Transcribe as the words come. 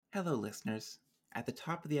Hello, listeners. At the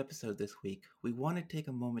top of the episode this week, we want to take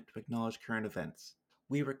a moment to acknowledge current events.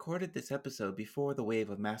 We recorded this episode before the wave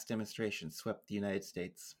of mass demonstrations swept the United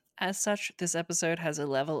States. As such, this episode has a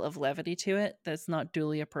level of levity to it that's not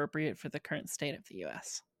duly appropriate for the current state of the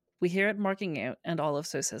US. We here at Marking Out and all of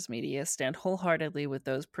SOSA's media stand wholeheartedly with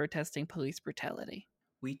those protesting police brutality.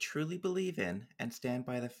 We truly believe in and stand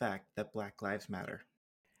by the fact that Black Lives Matter.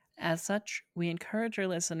 As such, we encourage our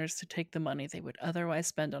listeners to take the money they would otherwise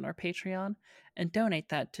spend on our Patreon and donate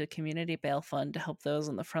that to Community Bail Fund to help those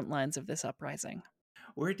on the front lines of this uprising.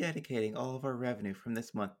 We're dedicating all of our revenue from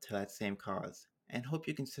this month to that same cause, and hope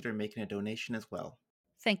you consider making a donation as well.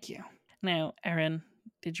 Thank you. Now, Erin,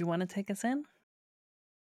 did you want to take us in?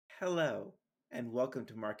 Hello, and welcome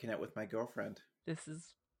to Marking Out with my girlfriend. This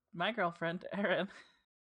is my girlfriend, Erin.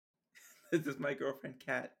 This is my girlfriend,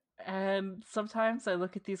 Kat. And sometimes I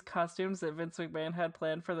look at these costumes that Vince McMahon had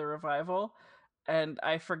planned for the revival, and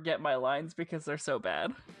I forget my lines because they're so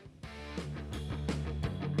bad.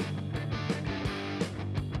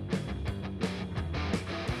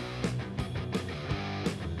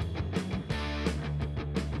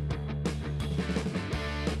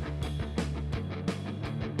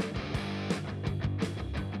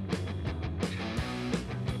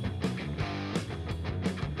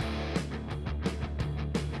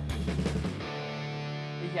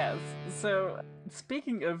 Yes. So,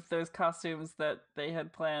 speaking of those costumes that they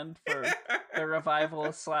had planned for the revival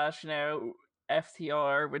 / now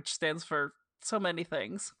FTR, which stands for so many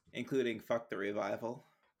things. Including Fuck the Revival.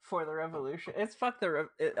 For the Revolution. It's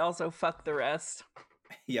it also fuck the rest.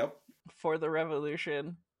 Yep. For the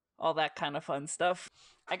Revolution. All that kind of fun stuff.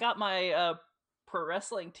 I got my pro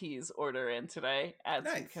wrestling tees order in today, as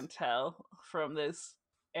you can tell, from this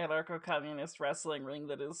anarcho-communist wrestling ring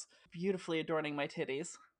that is beautifully adorning my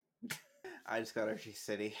titties. I just got Archie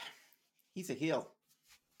City. He's a heel.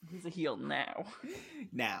 He's a heel now.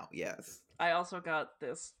 Now, yes. I also got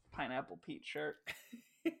this Pineapple Pete shirt.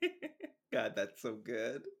 God, that's so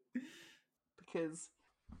good. Because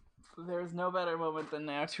there's no better moment than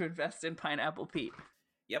now to invest in Pineapple Pete.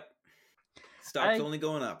 Yep. Stock's only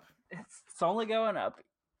going up. It's only going up.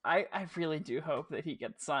 I really do hope that he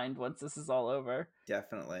gets signed once this is all over.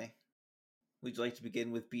 Definitely. Would you like to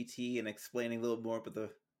begin with BT and explaining a little more about the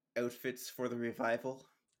outfits for the revival?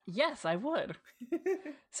 Yes, I would.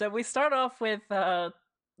 So we start off with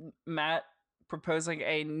Matt proposing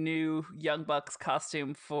a new Young Bucks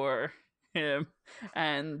costume for him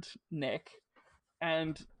and Nick.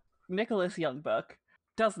 And Nicholas Young Buck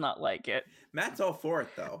does not like it. Matt's all for it,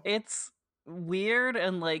 though. It's weird,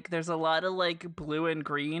 and like there's a lot of like blue and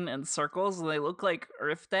green and circles, and they look like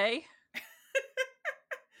Earth Day.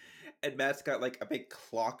 And Matt's got like a big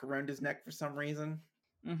clock around his neck for some reason.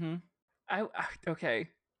 Mm-hmm. Okay.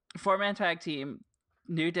 4-man tag team,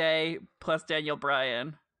 New Day plus Daniel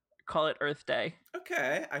Bryan. Call it Earth Day.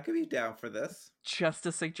 Okay, I could be down for this. Just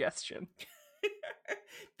a suggestion.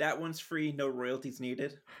 That one's free, no royalties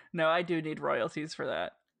needed. No, I do need royalties for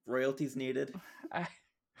that. Royalties needed.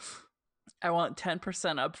 I want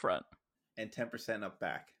 10% up front. And 10% up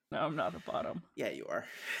back. No, I'm not a bottom. Yeah, you are.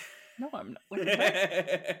 No, I'm not.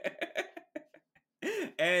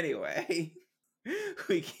 Anyway,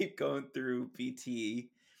 we keep going through BT.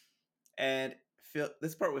 And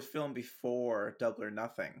this part was filmed before Double or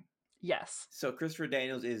Nothing. Yes. So Christopher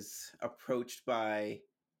Daniels is approached by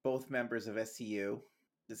both members of SCU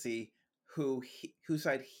to see whose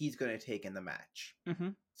side he's going to take in the match. Mm-hmm.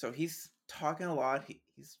 So he's talking a lot.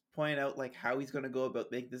 He's pointing out like how he's going to go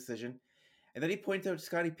about making the decision. And then he points out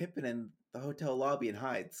Scottie Pippen in the hotel lobby and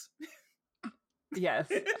hides. Yes.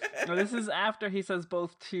 So this is after he says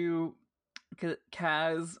both to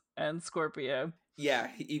Kaz and Scorpio. Yeah,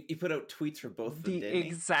 he put out tweets for both of them, the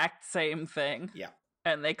exact same thing. Yeah.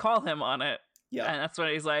 And they call him on it. Yeah. And that's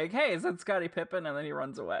when he's like, hey, is that Scottie Pippen? And then he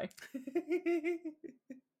runs away.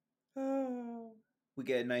 We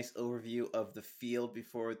get a nice overview of the field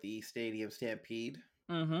before the Stadium Stampede.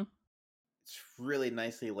 Mm-hmm. It's really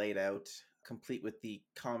nicely laid out, complete with the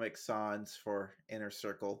Comic Sans for Inner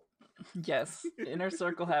Circle. Yes, Inner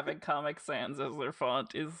Circle having Comic Sans as their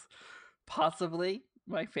font is possibly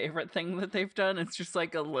my favorite thing that they've done. It's just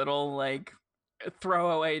like a little like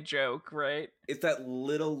throwaway joke, right? It's that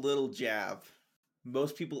little jab.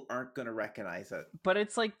 Most people aren't going to recognize it. But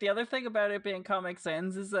it's like the other thing about it being Comic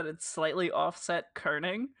Sans is that it's slightly offset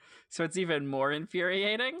kerning, so it's even more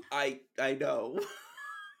infuriating. I know.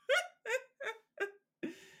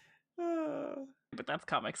 But that's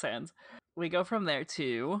Comic Sans. We go from there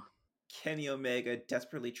to Kenny Omega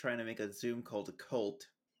desperately trying to make a Zoom call to Colt,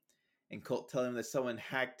 and Colt telling him that someone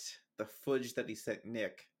hacked the footage that he sent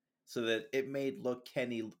Nick. so that it made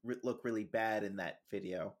Kenny look really bad in that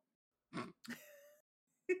video.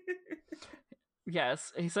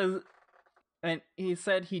 Yes, he says, and he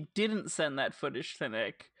said he didn't send that footage to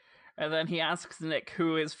Nick, and then he asks Nick,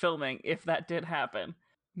 who is filming, if that did happen.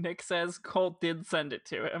 Nick says Colt did send it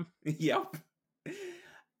to him. Yep.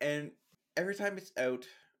 And every time it's out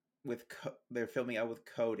with they're filming out with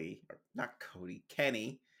Cody, or not Cody,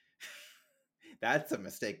 Kenny. That's a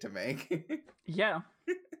mistake to make. Yeah.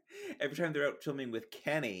 Every time they're out filming with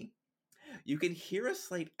Kenny, you can hear a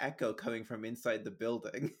slight echo coming from inside the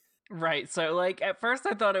building. Right, so, like, at first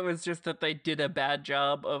I thought it was just that they did a bad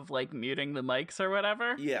job of, like, muting the mics or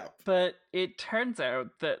whatever. Yeah. But it turns out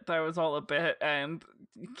that was all a bit, and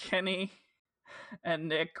Kenny and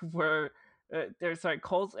Nick were,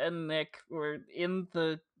 Colt and Nick were in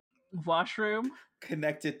the washroom.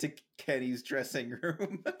 Connected to Kenny's dressing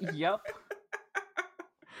room. Yep.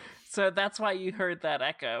 So that's why you heard that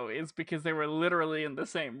echo, is because they were literally in the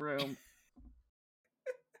same room.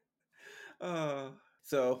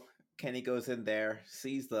 So Kenny goes in there,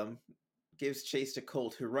 sees them, gives chase to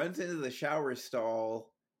Colt, who runs into the shower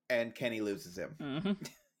stall, and Kenny loses him. Mm-hmm.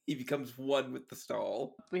 He becomes one with the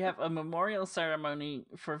stall. We have a memorial ceremony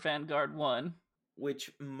for Vanguard 1.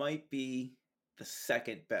 Which might be the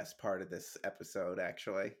second best part of this episode,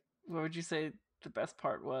 actually. What would you say the best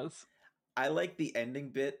part was? I like the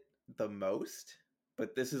ending bit the most,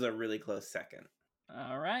 but this is a really close second.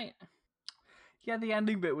 All right. Yeah, the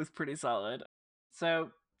ending bit was pretty solid.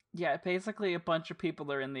 So, yeah, basically a bunch of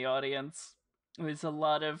people are in the audience. There's a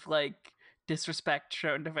lot of, like, disrespect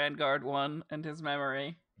shown to Vanguard 1 and his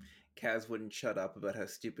memory. Kaz wouldn't shut up about how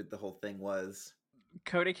stupid the whole thing was.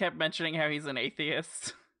 Cody kept mentioning how he's an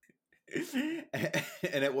atheist.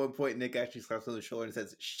 And at one point, Nick actually slaps on the shoulder and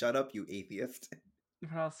says, "Shut up, you atheist."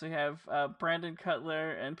 We also have Brandon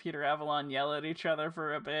Cutler and Peter Avalon yell at each other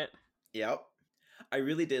for a bit. Yep. I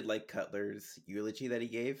really did like Cutler's eulogy that he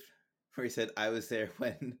gave, where he said, "I was there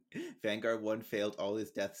when Vanguard 1 failed all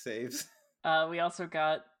his death saves." We also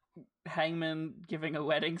got Hangman giving a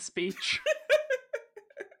wedding speech.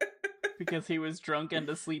 Because he was drunk and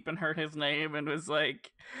asleep and heard his name and was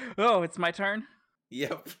like, "Oh, it's my turn?"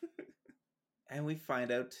 Yep. And we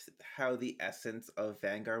find out how the essence of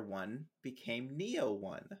Vanguard 1 became Neo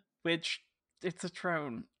 1. Which, it's a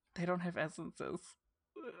Trone. They don't have essences.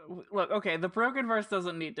 Look, okay, the Broken Verse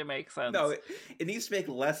doesn't need to make sense. No, it needs to make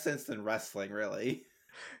less sense than wrestling, really.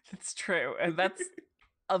 It's true, and that's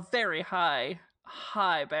a very high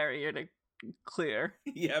barrier to clear.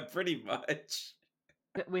 Yeah, pretty much.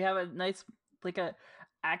 We have a nice, like, a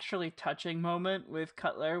actually touching moment with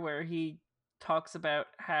Cutler where he talks about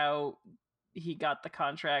how he got the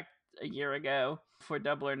contract a year ago for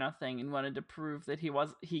Double or Nothing and wanted to prove that he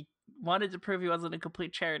wanted to prove he wasn't a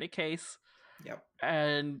complete charity case. Yep.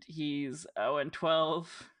 And he's 0-12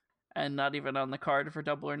 and not even on the card for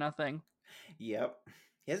Double or Nothing. Yep.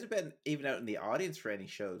 He hasn't been even out in the audience for any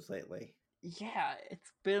shows lately. Yeah,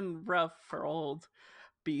 it's been rough for old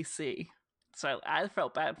BC. So I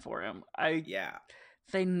felt bad for him. I'd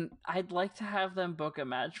like to have them book a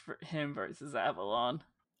match for him versus Avalon.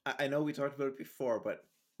 I know we talked about it before, but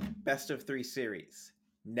best of 3 series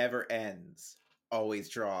never ends, always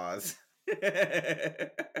draws.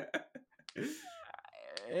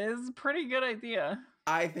 It's a pretty good idea.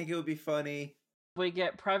 I think it would be funny. We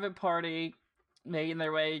get Private Party making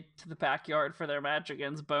their way to the backyard for their match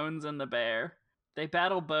against Bones and the Bear. They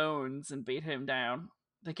battle Bones and beat him down.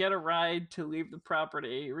 They get a ride to leave the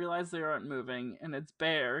property, realize they aren't moving, and it's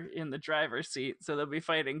Bear in the driver's seat, so they'll be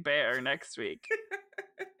fighting Bear next week.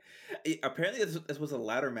 Apparently this was a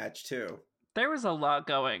ladder match, too. There was a lot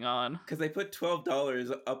going on. Because they put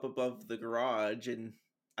 $12 up above the garage, and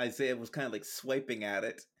Isaiah was kind of like swiping at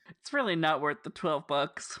it. It's really not worth the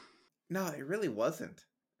 $12. No, it really wasn't.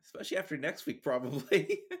 Especially after next week,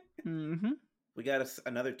 probably. Mm-hmm. We got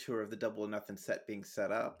another tour of the Double or Nothing set being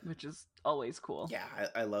set up. Which is always cool. Yeah,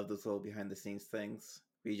 I love those little behind-the-scenes things.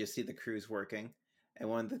 Where you just see the crews working. And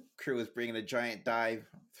one of the crew was bringing a giant dive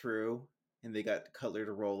through, and they got Cutler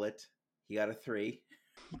to roll it. He got a 3.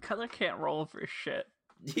 Cutler can't roll for shit.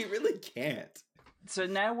 He really can't. So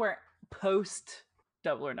now we're post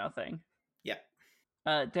Double or Nothing. Yeah.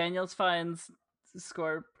 Daniels finds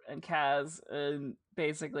Scorp and Kaz and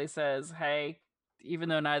basically says, "Hey, even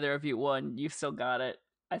though neither of you won, you still got it.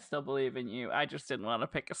 I still believe in you. I just didn't want to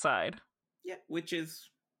pick a side." Yeah, which is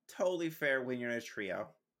totally fair when you're in a trio.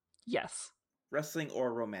 Yes. Wrestling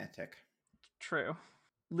or romantic. True.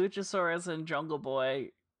 Luchasaurus and Jungle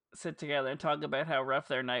Boy sit together and talk about how rough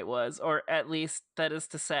their night was, or at least that is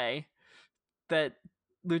to say that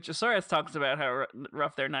Luchasaurus talks about how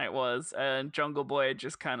rough their night was, and Jungle Boy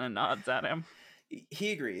just kind of nods at him.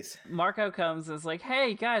 He agrees. Marco comes and is like,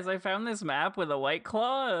 "Hey guys, I found this map with a white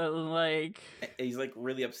claw." Like, he's like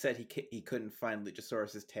really upset he couldn't find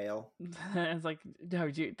Luchasaurus's tail. It's like,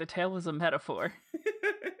 no, dude, the tail was a metaphor.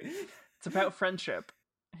 It's about friendship.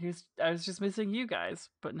 I was just missing you guys,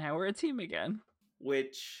 but now we're a team again.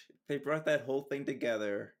 Which they brought that whole thing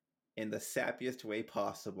together in the sappiest way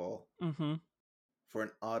possible. Mm-hmm. For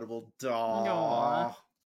an audible daw.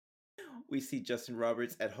 We see Justin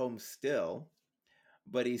Roberts at home still,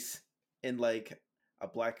 but he's in like a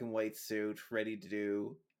black and white suit, ready to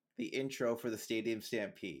do the intro for the Stadium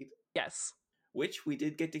Stampede. Yes. Which we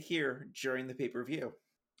did get to hear during the pay-per-view.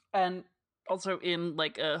 And also in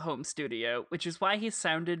like a home studio, which is why he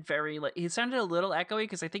sounded he sounded a little echoey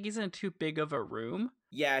because I think he's in too big of a room.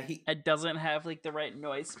 Yeah, it doesn't have like the right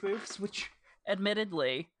noise spoofs, which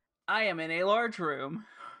admittedly, I am in a large room.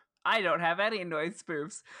 I don't have any noise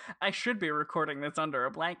spoofs. I should be recording this under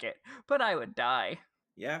a blanket, but I would die.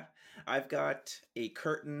 Yeah, I've got a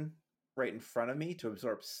curtain right in front of me to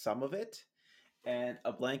absorb some of it, and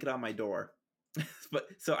a blanket on my door. But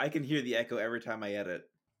so I can hear the echo every time I edit.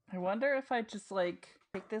 I wonder if I just like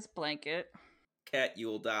take this blanket. Cat,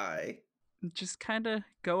 you'll die. Just kind of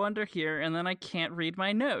go under here, and then I can't read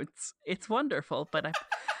my notes. It's wonderful, but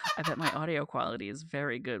I bet my audio quality is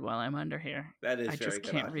very good while I'm under here. That is I very just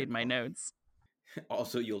good can't read my notes.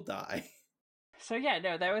 Also, you'll die. So yeah,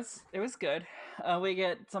 no, it was good. We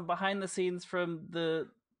get some behind the scenes from the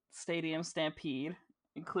Stadium Stampede,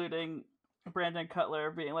 including Brandon Cutler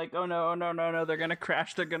being like, "Oh no, no, no, no, they're gonna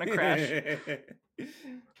crash! They're gonna crash!"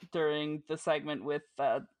 During the segment with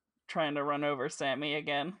trying to run over Sammy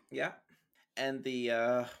again. Yeah, and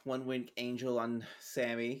the one winged angel on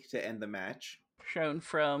Sammy to end the match, shown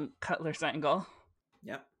from Cutler's angle.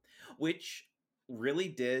 Yep, which really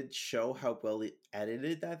did show how well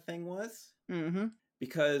edited that thing was. Mm-hmm.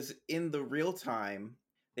 Because in the real time,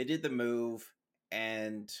 they did the move,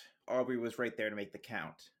 and Aubrey was right there to make the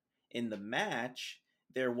count. In the match,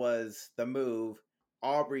 there was the move,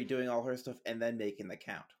 Aubrey doing all her stuff, and then making the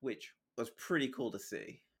count, which was pretty cool to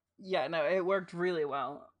see. Yeah, no, it worked really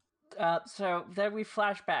well. So then we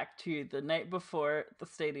flash back to the night before the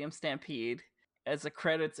Stadium Stampede as a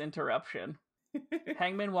credits interruption.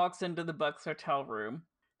 Hangman walks into the Bucks hotel room,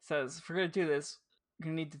 says, "If we're going to do this,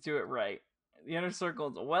 you need to do it right. The Inner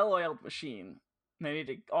Circle is a well-oiled machine. They need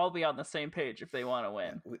to all be on the same page if they want to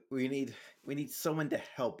win. We need someone to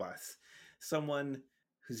help us. Someone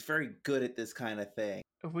who's very good at this kind of thing.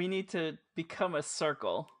 We need to become a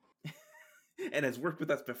circle." And has worked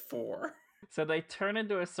with us before. So they turn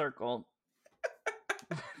into a circle,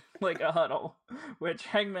 like a huddle, which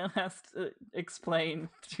Hangman has to explain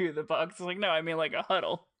to the Bucks. Like, no, I mean like a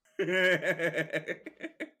huddle.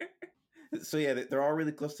 So yeah, they're all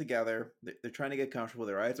really close together. They're trying to get comfortable.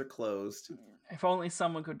 Their eyes are closed. If only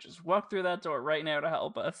someone could just walk through that door right now to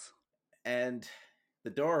help us. And the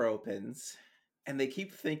door opens, and they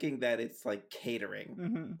keep thinking that it's like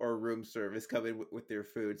catering or room service coming with their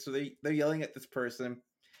food. So they're yelling at this person,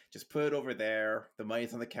 just put it over there. The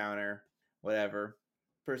money's on the counter, whatever.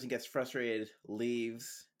 Person gets frustrated,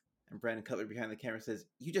 leaves, and Brandon Cutler behind the camera says,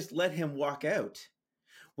 "You just let him walk out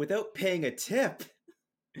without paying a tip.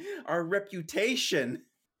 Our reputation."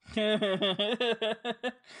 Now,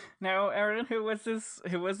 Aaron, who was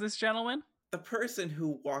this gentleman? The person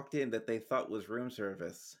who walked in that they thought was room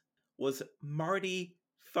service was Marty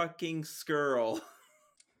fucking Scurll.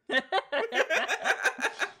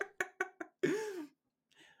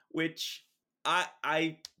 Which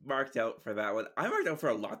I marked out for that one. I marked out for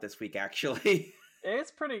a lot this week, actually.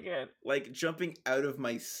 It's pretty good. Like jumping out of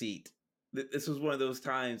my seat. This was one of those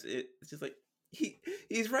times. It's just like,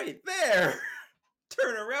 he's right there.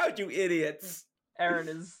 Turn around, you idiots. Aaron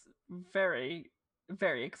is very,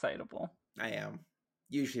 very excitable. I am.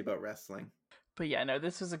 Usually about wrestling. But yeah, no,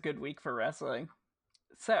 this was a good week for wrestling.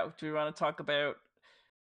 So, do you want to talk about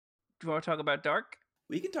Dark?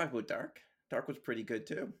 We can talk about Dark. Dark was pretty good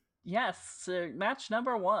too. Yes, so match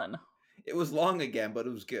number 1. It was long again, but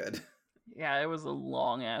it was good. Yeah, it was a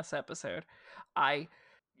long ass episode. I'm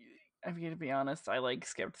gonna be honest, I like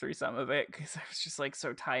skipped through some of it because I was just like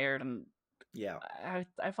so tired, and yeah, I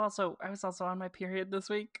was also on my period this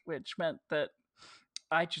week, which meant that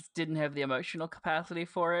I just didn't have the emotional capacity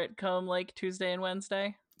for it come like Tuesday and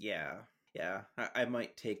Wednesday. Yeah. I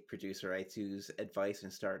might take producer Aitsu's advice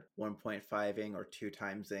and start 1.5ing or 2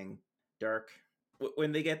 timesing Dark.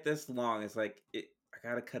 When they get this long, it's like I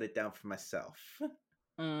gotta cut it down for myself.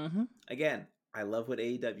 Mm-hmm. Again, I love what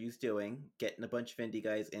AEW's doing, getting a bunch of indie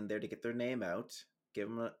guys in there to get their name out, give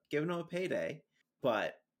them a payday.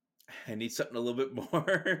 but I need something a little bit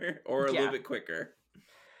more or a little bit quicker.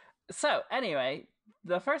 So, anyway,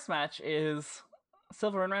 the first match is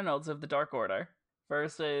Silver and Reynolds of the Dark Order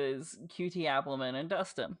versus QT Appleman and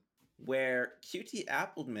Dustin. Where QT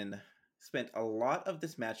Appleman spent a lot of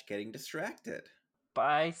this match getting distracted.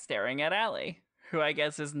 By staring at Allie, who I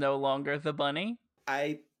guess is no longer the bunny.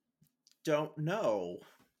 I don't know.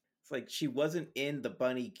 It's like she wasn't in the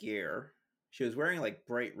bunny gear. She was wearing like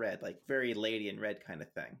bright red, like very lady in red kind of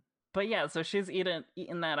thing. But yeah, so she's eating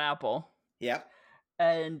that apple. Yep.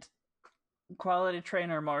 And quality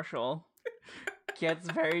trainer Marshall gets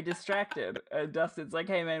very distracted. And Dustin's like,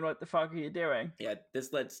 hey man, what the fuck are you doing? Yeah,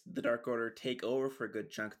 this lets the Dark Order take over for a good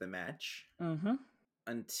chunk of the match. Mm-hmm.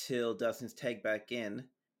 Until Dustin's tagged back in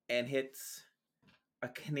and hits a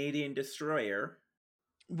Canadian Destroyer.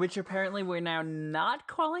 Which apparently we're now not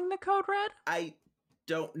calling the Code Red? I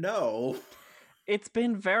don't know. It's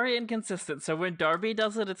been very inconsistent. So when Darby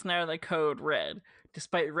does it, it's now the Code Red,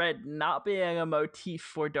 despite red not being a motif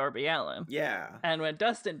for Darby Allin. Yeah. And when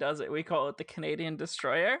Dustin does it, we call it the Canadian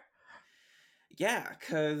Destroyer. Yeah,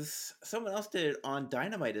 because someone else did it on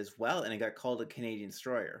Dynamite as well, and it got called a Canadian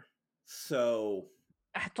Destroyer. So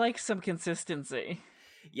I'd like some consistency.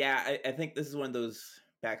 Yeah, I think this is one of those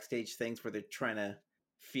backstage things where they're trying to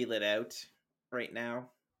feel it out right now.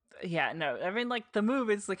 Yeah, no, I mean, like, the move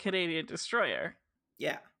is the Canadian Destroyer.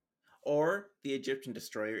 Yeah. Or the Egyptian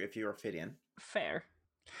Destroyer if you're Ophidian. Fair.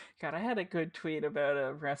 God, I had a good tweet about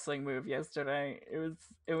a wrestling move yesterday.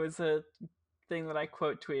 It was a thing that I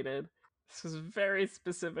quote tweeted. This was very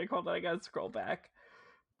specific. Hold on, I gotta scroll back.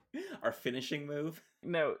 Our finishing move?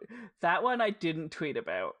 No, that one I didn't tweet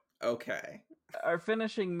about. Okay. Our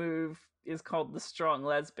finishing move is called the Strong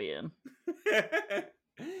Lesbian.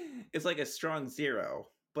 It's like a strong zero,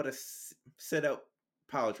 but a sit-out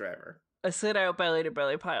pile driver. A sit-out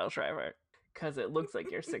belly-to-belly pile driver. Because it looks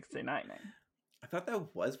like you're 69ing. I thought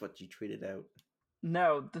that was what you tweeted out.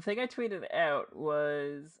 No, the thing I tweeted out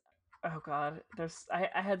was... Oh god,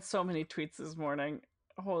 I had so many tweets this morning.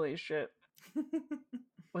 Holy shit.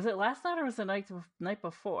 Was it last night or was it the night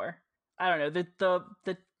before? I don't know.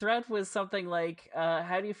 The thread was something like,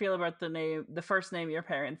 how do you feel about the first name your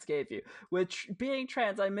parents gave you? Which, being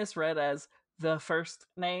trans, I misread as the first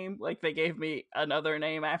name. Like, they gave me another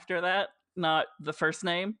name after that, not the first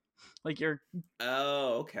name. Like, you're...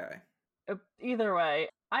 Oh, okay. Either way,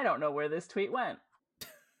 I don't know where this tweet went.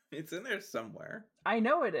 It's in there somewhere. I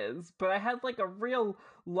know it is, but I had, like, a real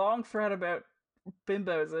long thread about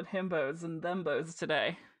bimbos and himbos and thembos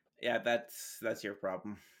today. Yeah, that's your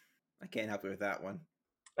problem. I can't help you with that one.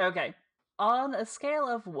 Okay. On a scale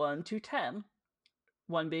of 1 to 10,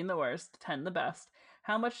 1 being the worst, 10 the best,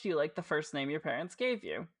 how much do you like the first name your parents gave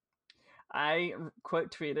you? I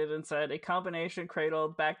quote tweeted and said, a combination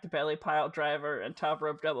cradled, back to belly pile driver, and top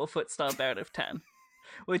rope double foot stomp out of 10.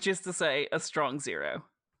 Which is to say, a strong 0.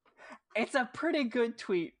 It's a pretty good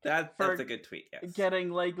tweet. That's a good tweet, yes. Getting,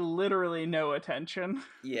 like, literally no attention.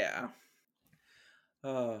 Yeah.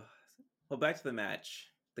 Well, back to the match.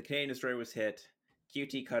 The Canadian Destroyer was hit.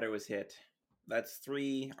 QT Cutter was hit. That's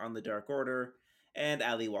 3 on the Dark Order. And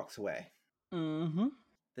Ali walks away. Mm-hmm.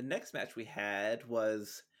 The next match we had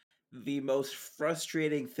was the most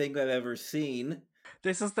frustrating thing I've ever seen.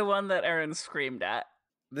 This is the one that Aaron screamed at.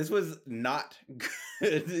 This was not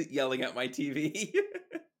good, yelling at my TV.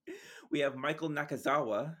 We have Michael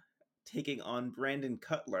Nakazawa taking on Brandon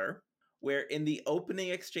Cutler, where in the opening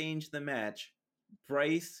exchange of the match,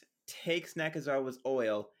 Bryce takes Nakazawa's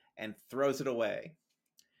oil and throws it away.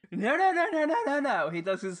 No. He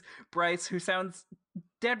does his Bryce, who sounds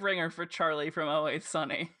dead ringer for Charlie from Always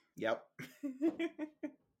Sunny. Yep.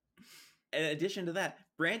 In addition to that,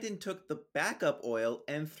 Brandon took the backup oil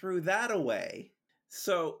and threw that away.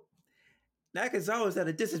 So Nakazawa's at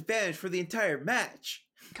a disadvantage for the entire match.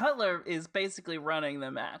 Cutler is basically running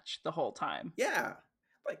the match the whole time. Yeah.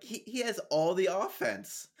 Like, he has all the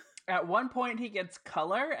offense. At one point, he gets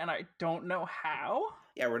color, and I don't know how.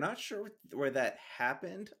 Yeah, we're not sure where that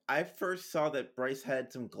happened. I first saw that Bryce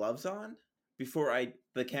had some gloves on before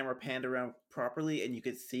the camera panned around properly, and you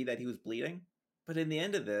could see that he was bleeding. But in the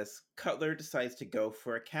end of this, Cutler decides to go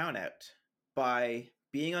for a countout by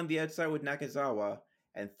being on the outside with Nakazawa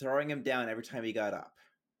and throwing him down every time he got up.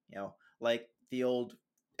 You know, like the old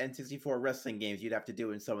N64 wrestling games you'd have to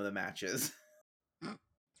do in some of the matches.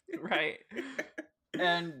 Right.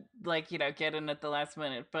 And, like, you know, get in at the last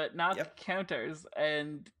minute, but not counters,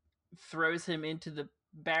 and throws him into the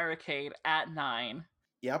barricade at 9.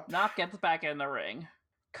 Yep. Knock gets back in the ring.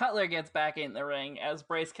 Cutler gets back in the ring as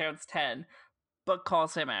Bryce counts 10, but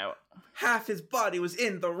calls him out. Half his body was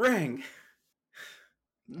in the ring!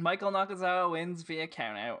 Michael Nakazawa wins via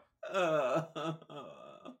countout.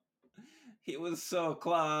 He was so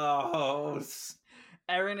close.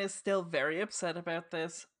 Erin is still very upset about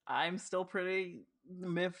this. I'm still pretty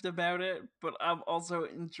miffed about it, but I'm also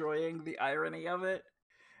enjoying the irony of it.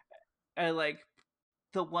 I like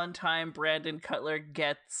the one time Brandon Cutler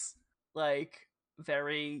gets like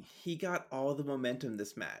very... He got all the momentum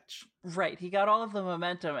this match. Right, he got all of the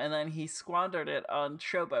momentum and then he squandered it on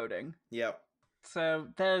showboating. Yep. So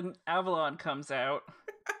then Avalon comes out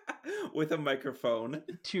with a microphone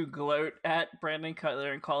to gloat at Brandon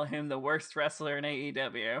Cutler and call him the worst wrestler in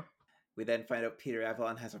AEW. We then find out Peter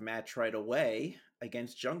Avalon has a match right away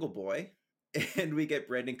against Jungle Boy, and we get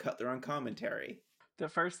Brandon Cutler on commentary. The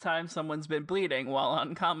first time someone's been bleeding while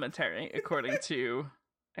on commentary, according to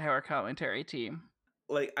our commentary team.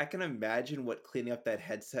 Like, I can imagine what cleaning up that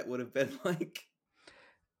headset would have been like.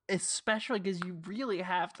 Especially because you really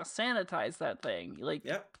have to sanitize that thing. Like,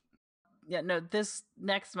 yep. Yeah, no, this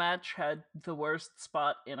next match had the worst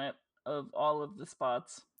spot in it of all of the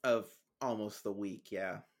spots. Of almost the week,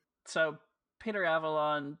 yeah. So, Peter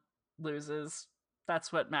Avalon loses.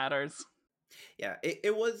 That's what matters. Yeah,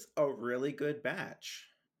 it was a really good match,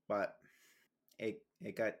 but it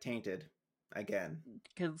got tainted again.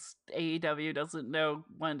 Because AEW doesn't know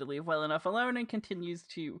when to leave well enough alone and continues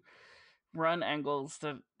to run angles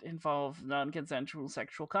that involve non-consensual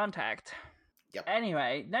sexual contact. Yep.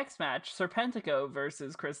 Anyway, next match, Serpentico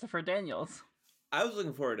versus Christopher Daniels. I was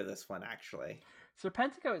looking forward to this one, actually.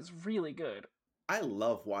 Serpentico is really good. I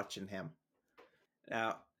love watching him.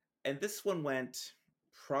 Now, and this one went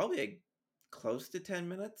probably close to 10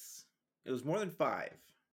 minutes. It was more than 5.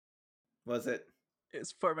 Was it? It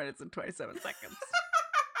was 4 minutes and 27 seconds.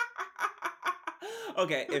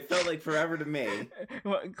 Okay, it felt like forever to me.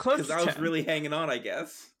 Well, close to 10. Because I was really hanging on, I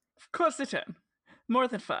guess. Close to 10. More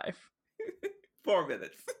than 5. 4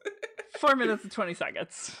 minutes. 4 minutes and 20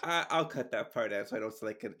 seconds. I'll cut that part out so I don't sound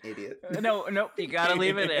like an idiot. Nope, you gotta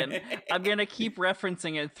leave it in. I'm gonna keep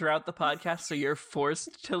referencing it throughout the podcast, so you're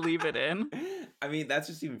forced to leave it in. I mean, that's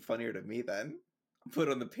just even funnier to me then. Put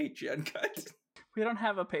on the Patreon cut. We don't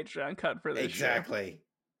have a Patreon cut for this exactly.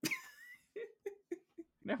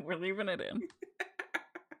 No, we're leaving it in.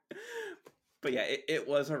 But yeah, it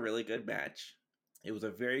was a really good match. It was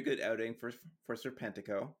a very good outing for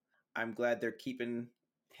Serpentico. I'm glad they're keeping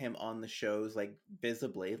him on the shows, like,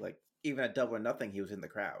 visibly. Like, even at Double or Nothing, he was in the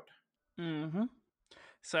crowd. Mm-hmm.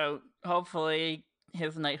 So, hopefully,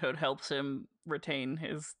 his knighthood helps him retain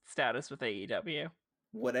his status with AEW.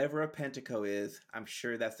 Whatever a Pentico is, I'm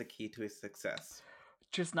sure that's the key to his success.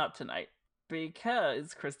 Just not tonight.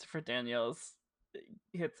 Because Christopher Daniels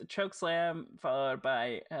hits a chokeslam, followed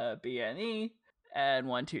by BNE, and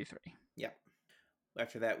 1, 2, 3. Yep.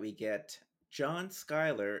 After that, we get John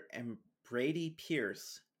Schuyler and Brady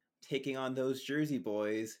Pierce taking on those Jersey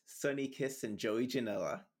boys, Sonny Kiss and Joey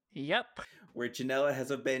Janela. Yep. Where Janela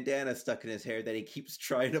has a bandana stuck in his hair that he keeps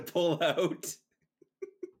trying to pull out.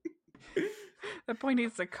 That boy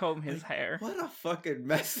needs to comb his hair. What a fucking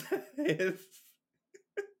mess that is.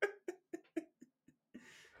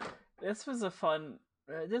 This was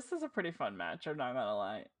this is a pretty fun match, I'm not gonna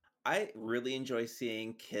lie. I really enjoy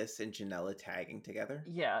seeing Kiss and Janela tagging together.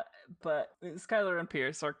 Yeah, but Schuyler and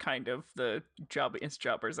Pierce are kind of the jobbiest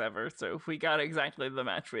jobbers ever, so we got exactly the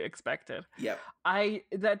match we expected. Yep.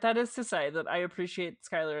 That is to say that I appreciate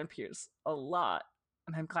Schuyler and Pierce a lot,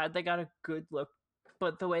 and I'm glad they got a good look.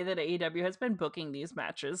 But the way that AEW has been booking these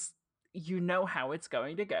matches, you know how it's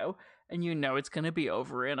going to go, and you know it's going to be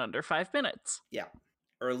over in under 5 minutes. Yeah,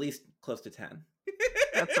 or at least close to 10.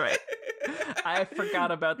 That's right. I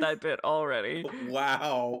forgot about that bit already.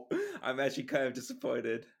 Wow. I'm actually kind of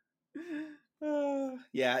disappointed.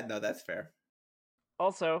 Yeah, no, that's fair.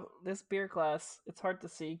 Also, this beer glass, it's hard to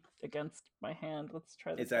see against my hand. Let's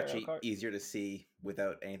try this. It's actually easier to see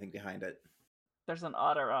without anything behind it. There's an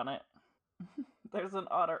otter on it. There's an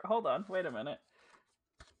otter. Hold on, wait a minute.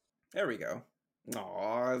 There we go.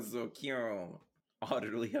 Aw, so cute.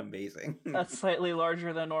 Utterly amazing. A slightly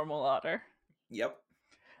larger than normal otter. Yep.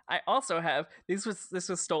 I also have this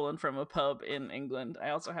was stolen from a pub in England. I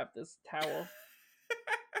also have this towel.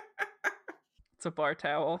 It's a bar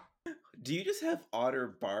towel. Do you just have otter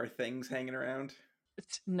bar things hanging around?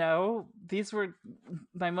 No, these were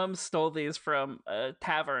my mom stole these from a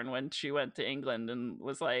tavern when she went to England and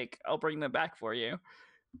was like, "I'll bring them back for you,"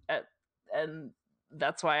 and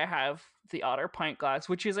that's why I have the otter pint glass,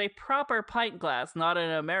 which is a proper pint glass, not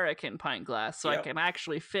an American pint glass, so I can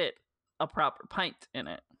actually fit a proper pint in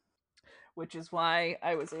it. Which is why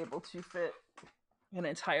I was able to fit an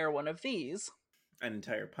entire one of these. An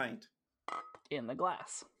entire pint. In the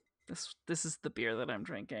glass. This is the beer that I'm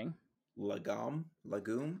drinking. Lagoon?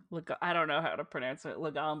 I don't know how to pronounce it,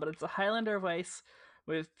 Lagoon, but it's a Highlander Weiss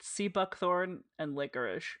with sea buckthorn and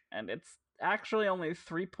licorice, and it's actually only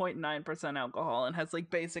 3.9% alcohol and has like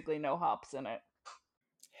basically no hops in it.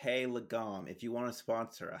 Hey, Lagoon, if you want to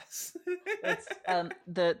sponsor us. It's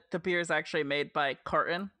the beer is actually made by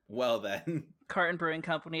Carton. Well then. Carton Brewing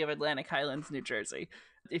Company of Atlantic Highlands, New Jersey.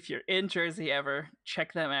 If you're in Jersey ever,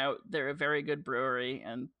 check them out. They're a very good brewery,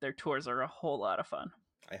 and their tours are a whole lot of fun.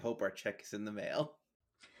 I hope our check is in the mail.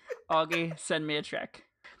 Augie, send me a check.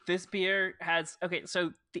 This beer has... Okay,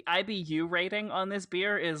 so the IBU rating on this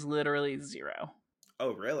beer is literally 0.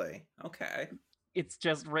 Oh, really? Okay. It's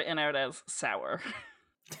just written out as sour.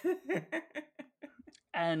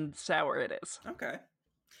 And sour it is. Okay.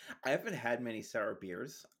 I haven't had many sour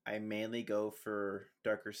beers. I mainly go for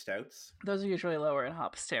darker stouts. Those are usually lower in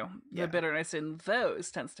hops too. Yeah. The bitterness in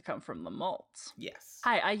those tends to come from the malts. Yes.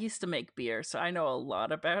 I used to make beer, so I know a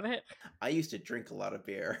lot about it. I used to drink a lot of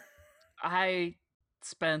beer. I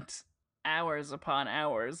spent hours upon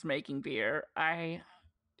hours making beer.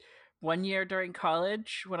 One year during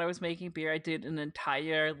college, when I was making beer, I did an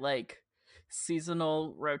entire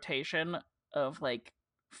seasonal rotation of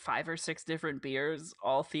 5 or 6 different beers,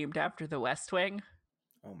 all themed after the West Wing.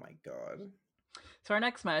 Oh my god. So our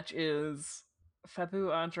next match is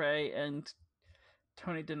Fabu Andre and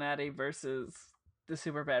Tony Donati versus the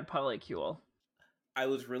Superbad Polycule. I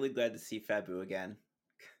was really glad to see Fabu again.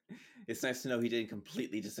 It's nice to know he didn't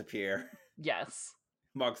completely disappear. Yes.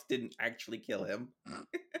 Mox didn't actually kill him.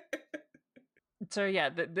 So yeah,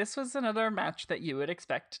 this was another match that you would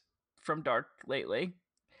expect from Dark lately.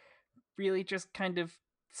 Really just kind of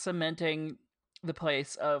cementing the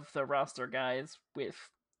place of the roster guys with,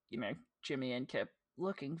 Jimmy and Kip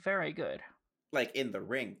looking very good. Like in the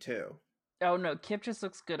ring, too. Oh no, Kip just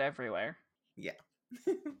looks good everywhere. Yeah.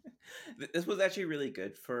 This was actually really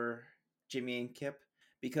good for Jimmy and Kip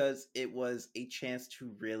because it was a chance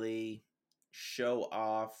to really show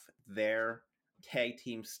off their tag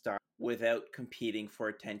team style without competing for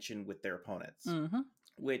attention with their opponents. Mm-hmm.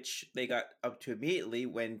 Which they got up to immediately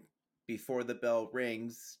when, before the bell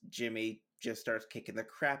rings, Jimmy just starts kicking the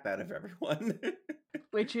crap out of everyone.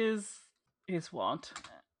 Which is his want,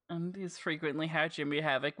 and is frequently how Jimmy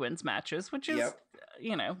Havoc wins matches, which is,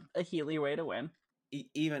 a Healy way to win.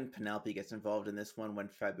 Even Penelope gets involved in this one when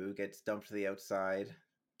Fabu gets dumped to the outside.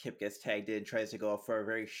 Kip gets tagged in, tries to go for a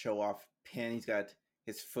very show-off pin. He's got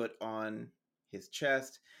his foot on his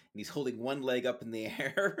chest, and he's holding one leg up in the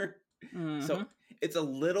air. Mm-hmm. So it's a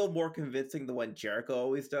little more convincing than what Jericho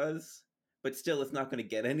always does, but still it's not going to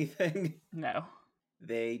get anything. No.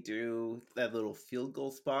 They do that little field goal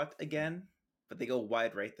spot again, but they go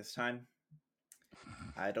wide right this time.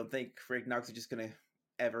 I don't think Rick Knox is just going to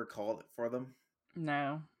ever call it for them.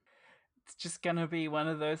 No. It's just going to be one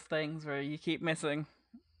of those things where you keep missing.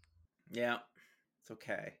 Yeah, it's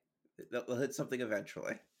okay. They'll hit something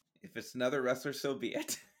eventually. If it's another wrestler, so be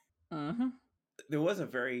it. Mm-hmm. There was a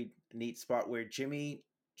very neat spot where Jimmy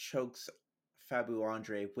chokes Fabu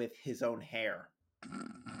Andre with his own hair.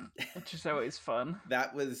 Which is always fun.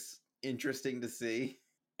 That was interesting to see.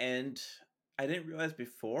 And I didn't realize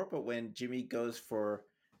before, but when Jimmy goes for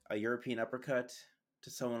a European uppercut to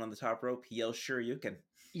someone on the top rope, he yells, "Sure, you can."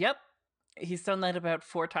 Yep. He's done that about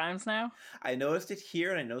 4 times now. I noticed it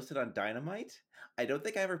here, and I noticed it on Dynamite. I don't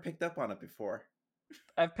think I ever picked up on it before.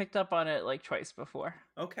 I've picked up on it twice before.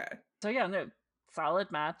 Okay. So yeah, no,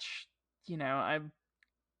 solid match. I'm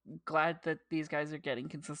glad that these guys are getting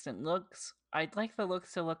consistent looks. I'd like the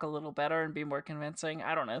looks to look a little better and be more convincing.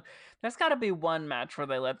 I don't know. There's got to be one match where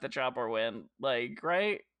they let the jobber win,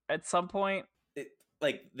 right? At some point.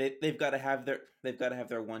 They've got to have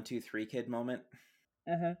their 1, 2, 3 kid moment.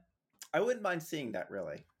 Uh-huh. I wouldn't mind seeing that,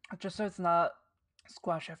 really. Just so it's not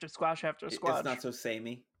squash after squash after squash. It's not so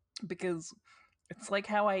samey. Because it's like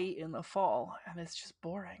how I eat in the fall, and it's just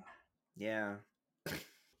boring. Yeah.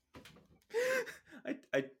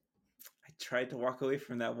 I tried to walk away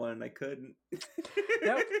from that one and I couldn't.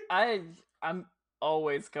 No, I'm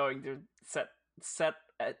always going to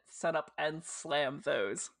set up and slam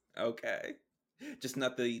those. Okay. Just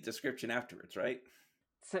not the description afterwards, right?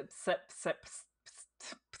 Sip.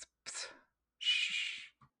 Shh.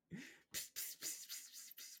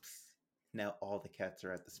 Now all the cats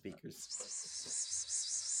are at the speakers.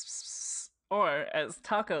 Or, as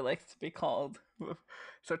Taco likes to be called.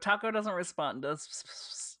 So Taco doesn't respond,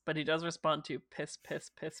 but he does respond to piss.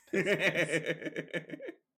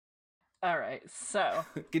 Alright, so.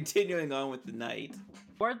 Continuing on with the night.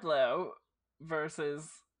 Wardlow versus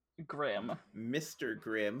Grimm. Mr.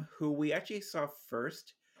 Grimm, who we actually saw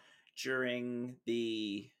first during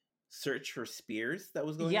the search for spears that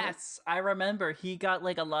was going on. Yes, I remember he got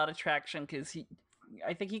like a lot of traction because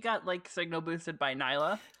I think he got like signal boosted by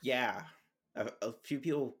Nyla. Yeah, a few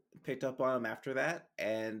people picked up on him after that,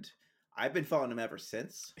 and I've been following him ever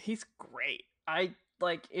since. He's great. I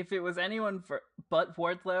like if it was anyone but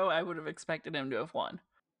Wardlow, I would have expected him to have won.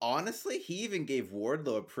 Honestly, he even gave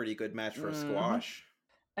Wardlow a pretty good match for a squash.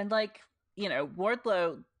 And like, you know,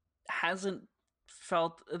 Wardlow hasn't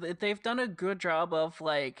felt they've done a good job of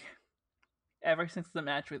like ever since the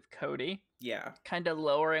match with Cody. Yeah. Kind of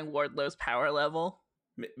lowering Wardlow's power level.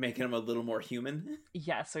 Making him a little more human.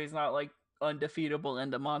 Yeah, so he's not like undefeatable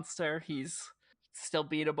and a monster. He's still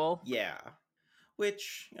beatable. Yeah.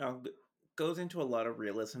 Which, you know, goes into a lot of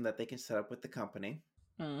realism that they can set up with the company.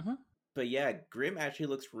 Mm-hmm. But yeah, Grimm actually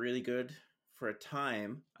looks really good for a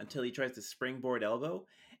time until he tries to springboard elbow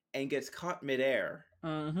and gets caught midair.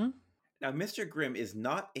 Mm-hmm. Now, Mr. Grimm is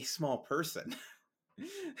not a small person.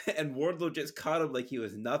 And Wardlow just caught him like he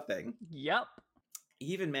was nothing. Yep. He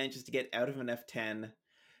even manages to get out of an F10,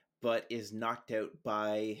 but is knocked out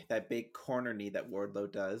by that big corner knee that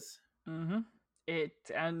Wardlow does. Mm-hmm.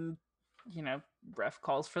 And, you know, ref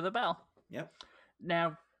calls for the bell. Yep.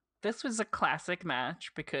 Now, this was a classic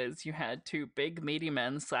match because you had two big meaty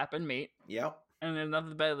men slapping meat. Yep. And there's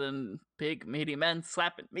nothing better than big meaty men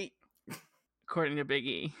slapping meat, according to Big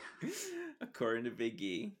E. According to Big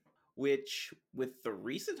E. Which, with the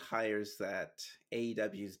recent hires that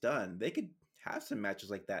AEW's done, they could have some matches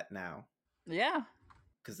like that now. Yeah.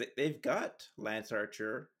 Because they've got Lance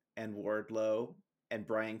Archer and Wardlow and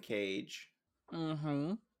Brian Cage.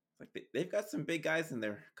 Mm-hmm. Like they've got some big guys in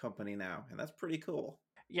their company now, and that's pretty cool.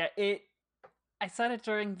 Yeah, I said it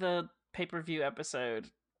during the pay-per-view episode,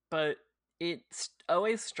 but it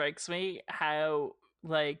always strikes me how,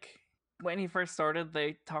 like, when he first started,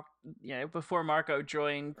 they talked, you know, before Marco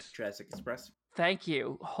joined Jurassic Express. Thank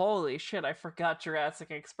you. Holy shit, I forgot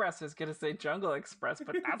Jurassic Express. I was gonna say Jungle Express,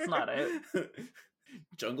 but that's not it.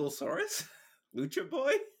 Junglesaurus? Lucha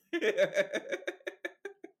Boy?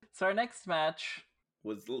 So our next match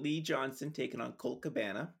was Lee Johnson taking on Colt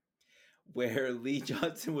Cabana, where Lee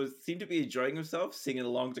Johnson seemed to be enjoying himself singing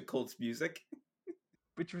along to Colt's music.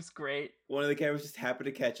 Which was great. One of the cameras just happened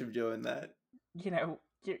to catch him doing that. You know,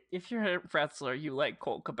 if you're a wrestler, you like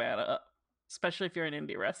Colt Cabana, especially if you're an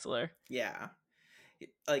indie wrestler. Yeah.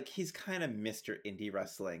 Like, he's kind of Mr. Indie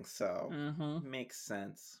Wrestling, so makes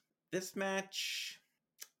sense. This match,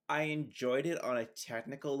 I enjoyed it on a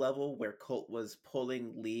technical level where Colt was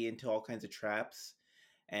pulling Lee into all kinds of traps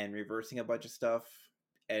and reversing a bunch of stuff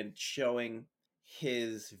and showing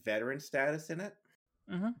his veteran status in it.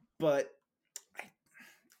 But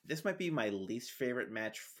this might be my least favorite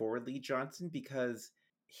match for Lee Johnson because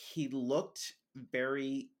he looked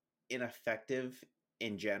very ineffective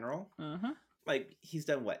in general. Like, he's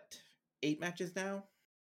done what? 8 matches now?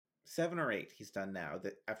 7 or 8 he's done now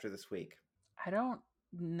after this week. I don't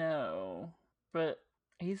know, but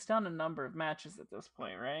he's done a number of matches at this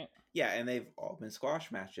point, right? Yeah, and they've all been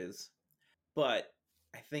squash matches. But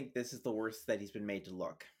I think this is the worst that he's been made to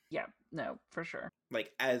look. Yeah, no, for sure.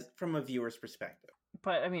 Like, as from a viewer's perspective.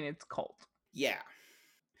 But, I mean, it's Colt. Yeah.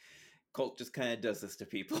 Colt just kind of does this to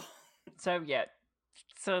people. So, yeah.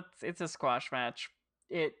 So, it's a squash match.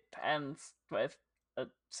 It ends with a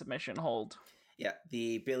submission hold. Yeah,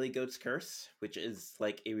 the Billy Goat's Curse, which is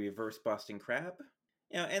like a reverse Boston Crab.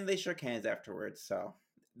 You know, and they shook hands afterwards, so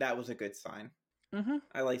that was a good sign.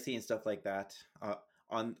 I like seeing stuff like that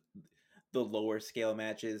on the lower scale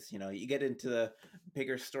matches. You know, you get into the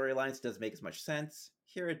bigger storylines, it doesn't make as much sense.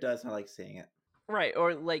 Here it does, and I like seeing it. Right,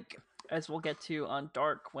 or like, as we'll get to on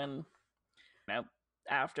Dark, when, you know,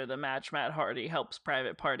 after the match, Matt Hardy helps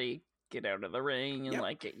Private Party get out of the ring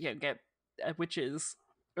and get, which is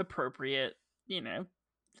appropriate, you know,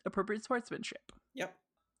 appropriate sportsmanship. Yep.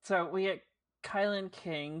 So we get Kylan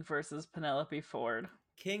King versus Penelope Ford.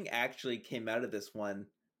 King actually came out of this one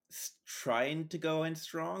trying to go in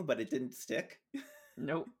strong, but it didn't stick.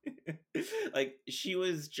 Nope. Like, she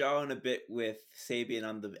was jawing a bit with Sabian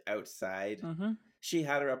on the outside. She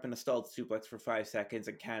had her up in a stalled suplex for 5 seconds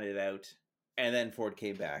and counted out. And then Ford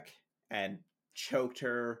came back and choked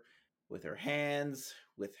her with her hands,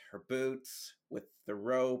 with her boots, with the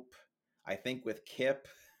rope, I think with Kip.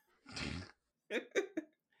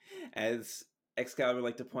 As Excalibur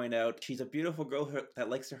liked to point out, she's a beautiful girl that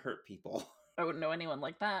likes to hurt people. I wouldn't know anyone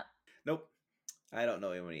like that. Nope. I don't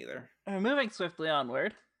know anyone either. Moving swiftly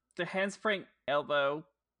onward, the handspring elbow,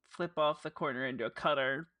 flip off the corner into a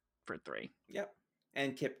cutter for 3. Yep.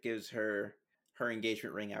 And Kip gives her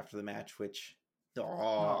engagement ring after the match, which...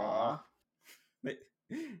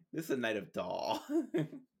 This is a night of daw.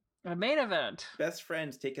 The main event. Best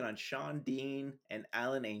Friends taking on Shawn Dean and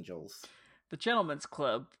Alan Angels. The Gentleman's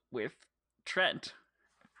Club with Trent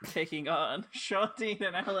taking on Shawn Dean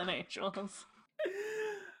and Alan Angels.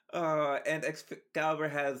 And Excalibur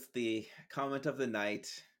has the comment of the night,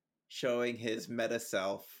 showing his meta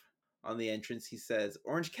self. On the entrance, he says,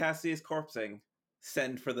 "Orange Cassidy is corpsing.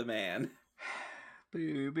 Send for the man."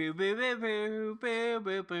 Boo, boo, boo, boo, boo, boo,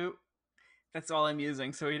 boo, boo. That's all I'm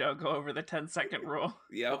using so we don't go over the 10-second rule.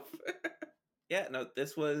 Yep. Yeah, no,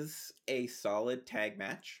 this was a solid tag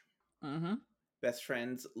match. Mm-hmm. Best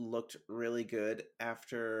Friends looked really good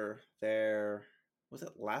after their... Was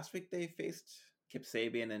it last week they faced Kip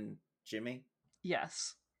Sabian and Jimmy?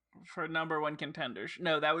 Yes. For number one contenders.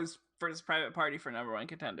 No, that was versus Private Party for number one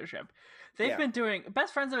contendership. They've been doing...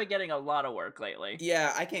 Best Friends have been getting a lot of work lately.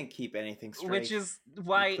 Yeah, I can't keep anything straight. Which is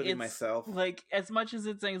why it's... myself. Like, as much as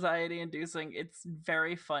it's anxiety-inducing, it's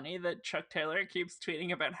very funny that Chuck Taylor keeps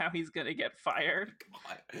tweeting about how he's gonna get fired.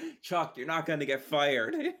 God. Chuck, you're not gonna get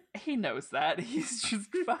fired. He knows that. He's just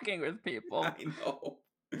fucking with people. I know.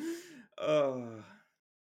 Oh.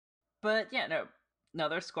 But, yeah, no.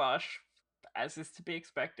 Another squash, as is to be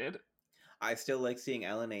expected. I still like seeing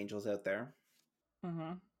Alan Angels out there.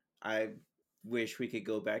 Mm-hmm. I wish we could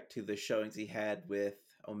go back to the showings he had with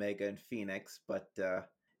Omega and Phoenix, but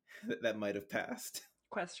that might have passed.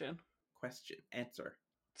 Question. Answer.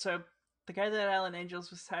 So, the guy that Alan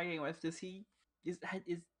Angels was tagging with, does he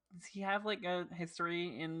have like a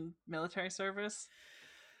history in military service?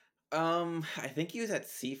 I think he was at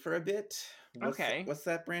sea for a bit. What's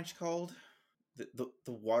that branch called? The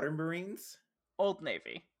Water Marines? Old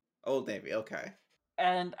Navy. Old Navy, okay.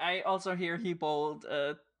 And I also hear he bowled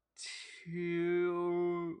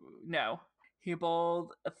he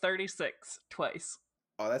bowled a 36 twice.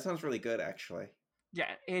 Oh, that sounds really good, actually.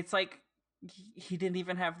 Yeah, it's like he didn't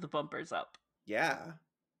even have the bumpers up. Yeah.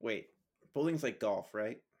 Wait, bowling's like golf,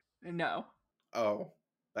 right? No. Oh,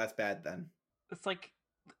 that's bad then. It's like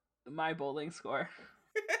my bowling score.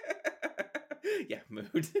 Yeah,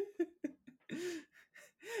 mood.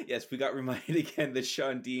 Yes, we got reminded again that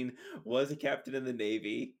Shawn Dean was a captain in the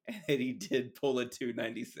Navy, and he did pull a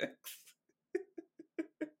 296.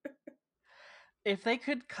 If they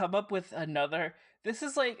could come up with another... This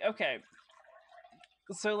is like, okay.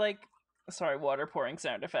 So like, sorry, water pouring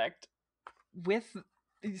sound effect.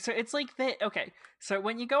 So it's like okay, so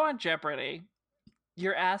when you go on Jeopardy,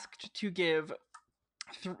 you're asked to give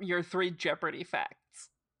your 3 Jeopardy facts.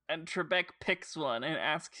 And Trebek picks one and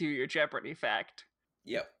asks you your Jeopardy fact.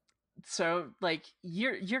 Yep. So, like,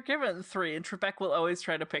 you're given 3, and Trebek will always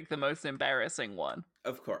try to pick the most embarrassing one.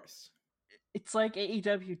 Of course. It's like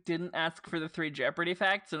AEW didn't ask for the 3 Jeopardy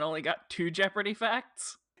facts and only got 2 Jeopardy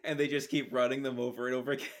facts. And they just keep running them over and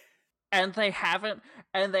over again. And they haven't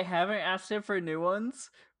asked him for new ones.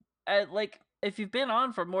 Like, if you've been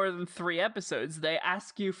on for more than 3 episodes, they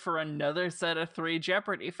ask you for another set of 3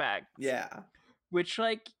 Jeopardy facts. Yeah. Which,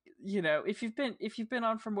 like, you know, if you've been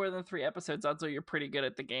on for more than 3 episodes, odds are you're pretty good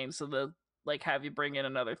at the game, so they'll like have you bring in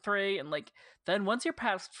another 3, and like then once you're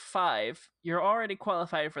past 5, you're already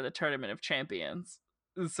qualified for the Tournament of Champions.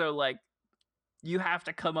 So like you have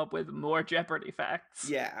to come up with more Jeopardy facts.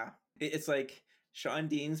 Yeah. It's like Shawn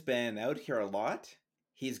Dean's been out here a lot.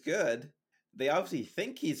 He's good. They obviously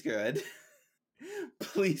think he's good.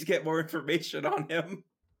 Please get more information on him.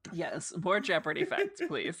 Yes, more Jeopardy facts,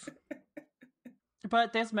 please.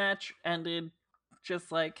 But this match ended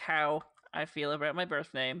just like how I feel about my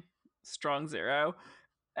birth name, Strong Zero.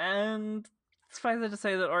 And suffice it to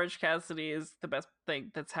say that Orange Cassidy is the best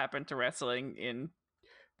thing that's happened to wrestling in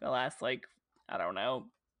the last, like, I don't know,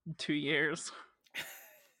 2 years.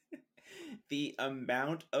 The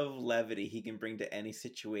amount of levity he can bring to any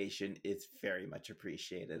situation is very much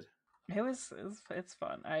appreciated. It's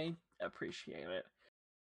fun. I appreciate it.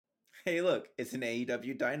 Hey, look, it's an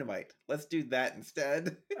AEW Dynamite. Let's do that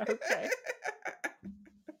instead. Okay.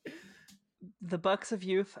 The Bucks of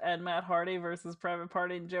Youth and Matt Hardy versus Private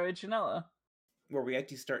Party and Joey Janela. Where we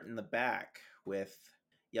actually start in the back with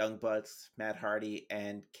Young Bucks, Matt Hardy,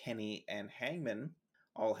 and Kenny and Hangman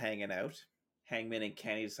all hanging out. Hangman and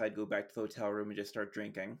Kenny decide to go back to the hotel room and just start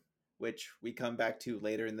drinking, which we come back to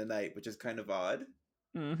later in the night, which is kind of odd.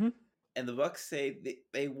 Mm-hmm. And the Bucks say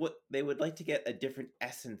they would like to get a different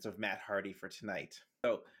essence of Matt Hardy for tonight.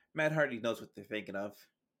 So Matt Hardy knows what they're thinking of,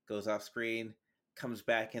 goes off screen, comes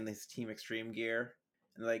back in this Team Extreme gear,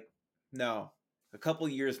 and like, no, a couple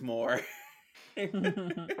years more.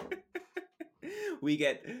 We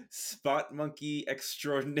get Spot Monkey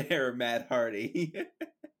Extraordinaire Matt Hardy.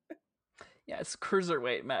 Yes,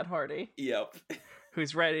 cruiserweight Matt Hardy. Yep.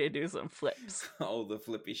 Who's ready to do some flips. Oh, the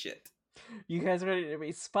flippy shit. You guys ready to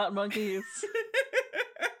be spot monkeys?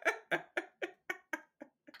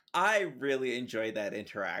 I really enjoyed that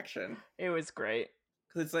interaction. It was great.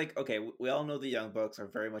 Because it's like, okay, we all know the Young Bucks are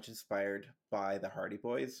very much inspired by the Hardy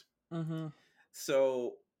Boys. Mm-hmm.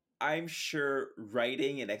 So I'm sure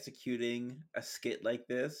writing and executing a skit like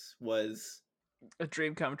this was a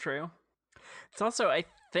dream come true. It's also, I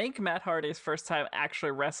think, Matt Hardy's first time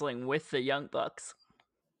actually wrestling with the Young Bucks.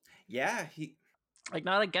 Yeah, he like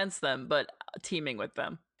not against them, but teaming with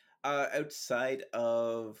them. Outside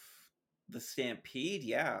of the Stampede,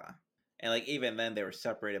 yeah. And like even then they were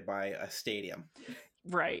separated by a stadium.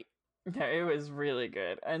 Right. Yeah, it was really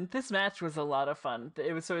good. And this match was a lot of fun.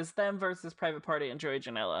 It was them versus Private Party and Joey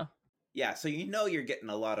Janela. Yeah, so you know you're getting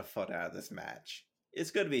a lot of fun out of this match.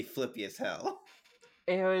 It's going to be flippy as hell.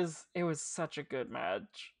 It was such a good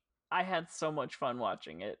match. I had so much fun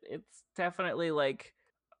watching it. It's definitely like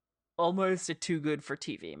almost a too good for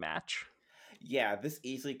TV match. Yeah, this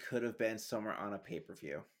easily could have been somewhere on a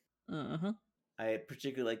pay-per-view. Mm-hmm. I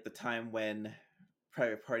particularly like the time when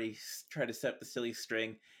Private Party tried to set up the silly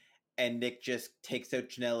string and Nick just takes out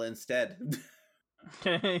Janela instead.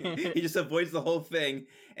 He just avoids the whole thing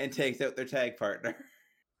and takes out their tag partner.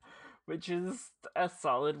 Which is a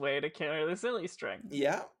solid way to counter the silly string.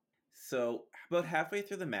 Yeah. So about halfway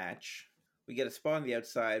through the match, we get a spot on the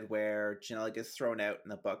outside where Janela gets thrown out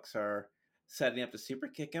and the Bucks are setting up to super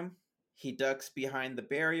kick him. He ducks behind the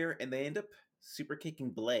barrier and they end up super kicking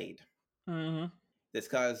Blade. Mm-hmm. This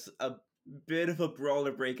caused a bit of a brawl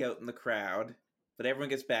to break out in the crowd, but everyone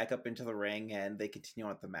gets back up into the ring and they continue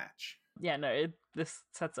on with the match. Yeah, no, this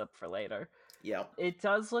sets up for later. Yeah. It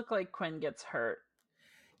does look like Quinn gets hurt.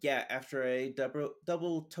 Yeah, after a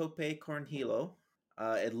double tope con hilo,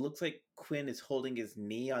 it looks like Quinn is holding his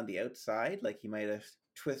knee on the outside, like he might have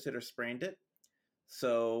twisted or sprained it.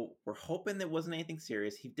 So we're hoping there wasn't anything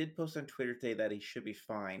serious. He did post on Twitter today that he should be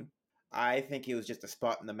fine. I think it was just a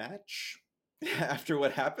spot in the match after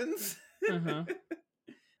what happens.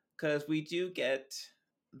 Because we do get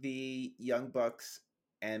the Young Bucks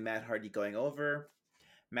and Matt Hardy going over.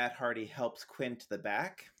 Matt Hardy helps Quinn to the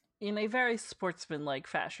back. In a very sportsmanlike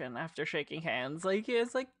fashion after shaking hands. Like,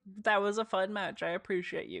 it's like, that was a fun match. I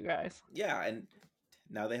appreciate you guys. Yeah, and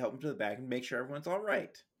now they help him to the back and make sure everyone's all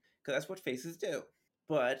right. Because that's what faces do.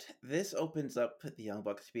 But this opens up the Young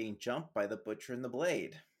Bucks being jumped by the Butcher and the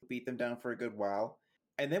Blade. Beat them down for a good while.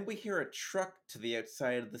 And then we hear a truck to the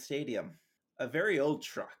outside of the stadium. A very old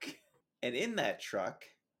truck. And in that truck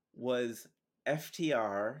was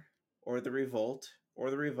FTR, or the Revolt,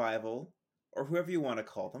 or the Revival, or whoever you want to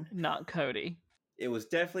call them. Not Cody. It was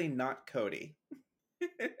definitely not Cody.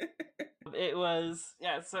 It was,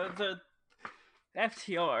 yeah, so the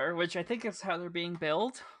FTR, which I think is how they're being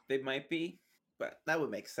billed. They might be, but that would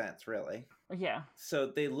make sense, really. Yeah.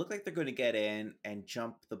 So they look like they're going to get in and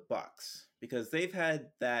jump the Bucks, because they've had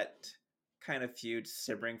that kind of feud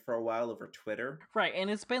simmering for a while over Twitter. Right, and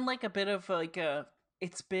it's been like a bit of like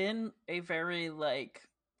it's been a very like,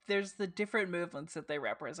 there's the different movements that they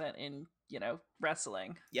represent in, you know,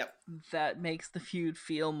 wrestling. Yep. That makes the feud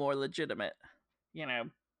feel more legitimate. You know,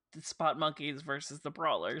 the Spot Monkeys versus the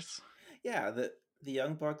Brawlers. Yeah, the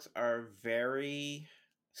Young Bucks are very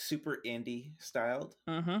super indie styled.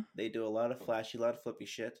 Mm-hmm. They do a lot of flashy, a lot of flippy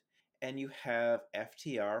shit. And you have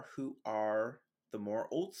FTR, who are the more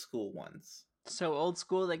old school ones. So old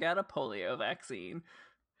school, they got a polio vaccine.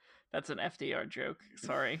 That's an FDR joke.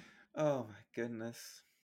 Sorry. Oh my goodness.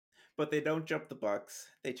 But they don't jump the Bucks.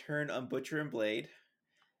 They turn on Butcher and Blade,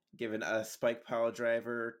 giving a spike pile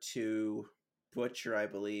driver to Butcher, I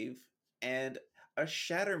believe, and a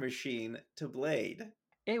shatter machine to Blade.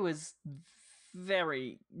 It was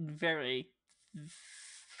very, very,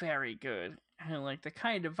 very good. And like the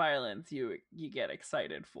kind of violence you get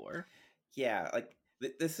excited for. Yeah, like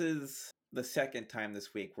this is the second time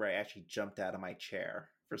this week where I actually jumped out of my chair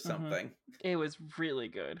for something. Mm-hmm. It was really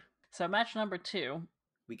good. So match number 2.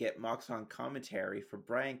 We get Mox on commentary for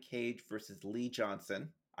Brian Cage versus Lee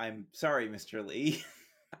Johnson. I'm sorry, Mr. Lee.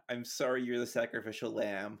 I'm sorry you're the sacrificial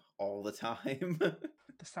lamb all the time.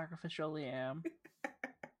 The sacrificial lamb.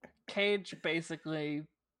 Cage basically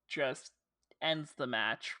just ends the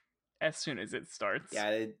match as soon as it starts.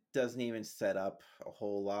 Yeah, it doesn't even set up a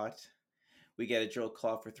whole lot. We get a drill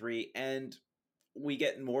claw for 3, and we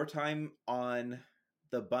get more time on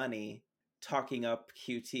the bunny talking up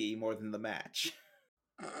QT more than the match.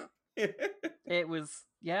 It was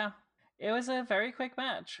a very quick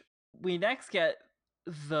match. We next get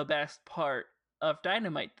the best part of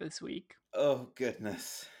Dynamite this week. Oh,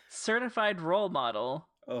 goodness. Certified role model.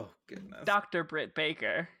 Oh, goodness. Dr. Britt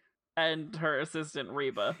Baker. and her assistant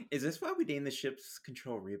Reba. Is this why we named the ships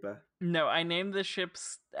Control Reba? No, I named the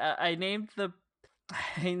ships. I named the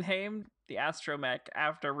astromech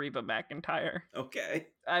after Reba McEntire. Okay.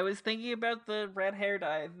 I was thinking about the red hair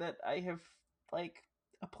dye that I have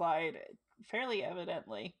applied fairly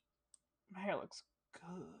evidently. My hair looks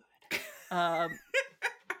good.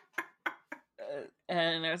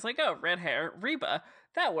 And I was like, oh, red hair, Reba.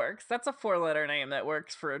 That works. That's a 4-letter name that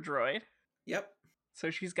works for a droid. Yep. So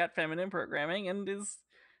she's got feminine programming and is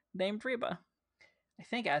named Reba. I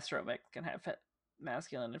think astromech can have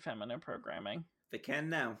masculine and feminine programming. They can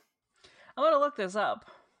now. I'm going to look this up.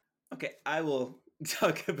 Okay, I will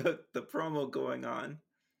talk about the promo going on.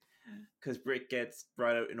 Because Britt gets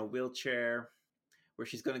brought out in a wheelchair, where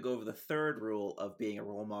she's going to go over the third rule of being a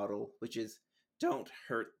role model, which is don't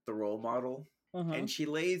hurt the role model. Mm-hmm. And she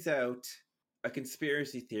lays out a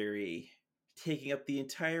conspiracy theory taking up the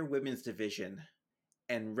entire women's division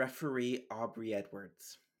and referee Aubrey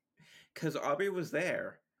Edwards. Because Aubrey was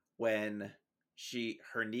there when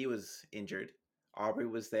her knee was injured. Aubrey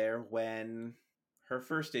was there when her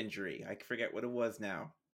first injury, I forget what it was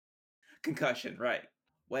now. Concussion, right.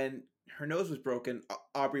 When her nose was broken,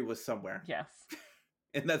 Aubrey was somewhere. Yes.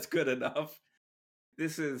 And that's good enough.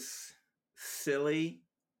 This is silly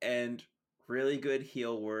and really good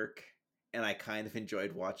heel work, and I kind of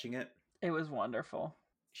enjoyed watching it. It was wonderful.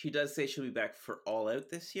 She does say she'll be back for All Out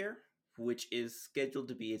this year, which is scheduled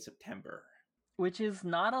to be in September. Which is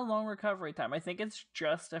not a long recovery time. I think it's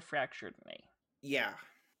just a fractured knee. Yeah.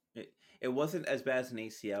 It wasn't as bad as an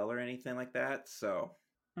ACL or anything like that, so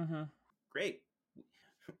great.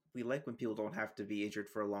 We like when people don't have to be injured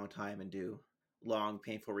for a long time and do long,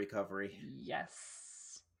 painful recovery. Yes.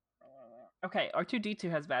 Okay, R2-D2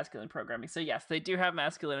 has masculine programming, so yes, they do have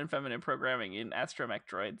masculine and feminine programming in astromech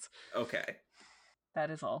droids. Okay. That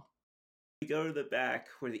is all. We go to the back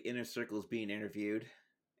where the inner circle is being interviewed,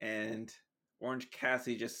 and Orange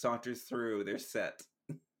Cassidy just saunters through their set.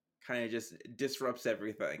 Kind of just disrupts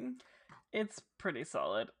everything. It's pretty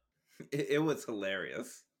solid. It was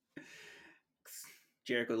hilarious.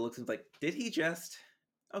 Jericho looks and is like, did he just?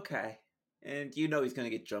 Okay. And you know he's going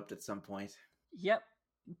to get jumped at some point. Yep.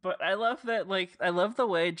 But I love that, I love the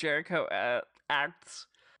way Jericho acts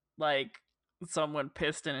like someone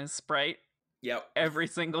pissed in his Sprite. Yep. Every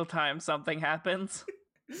single time something happens.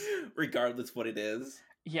 Regardless what it is.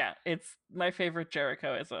 Yeah, it's my favorite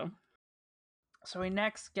Jerichoism. So we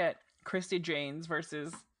next get Christy Janes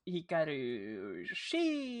versus Hikaru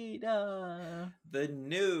Shida. The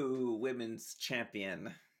new women's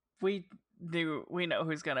champion. We know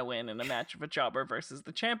who's gonna win in a match of a jobber versus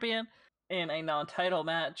the champion in a non-title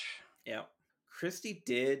match. Yeah. Christy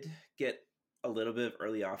did get a little bit of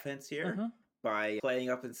early offense here by playing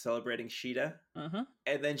up and celebrating Shida.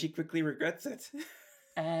 And then she quickly regrets it.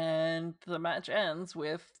 And the match ends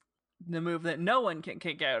with the move that no one can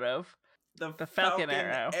kick out of. The Falcon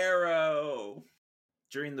Arrow.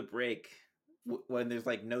 During the break, when there's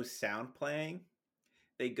no sound playing,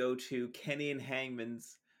 they go to Kenny and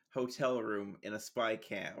Hangman's hotel room in a spy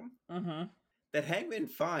cam that Hangman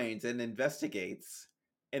finds and investigates,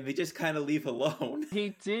 and they just kind of leave alone.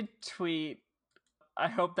 He did tweet, I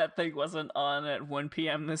hope that thing wasn't on at 1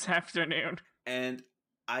 p.m. this afternoon. And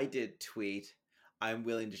I did tweet, I'm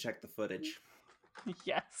willing to check the footage.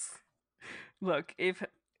 Yes. Look, if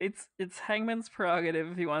it's Hangman's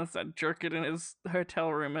prerogative if he wants to jerk it in his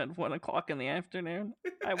hotel room at 1 o'clock in the afternoon,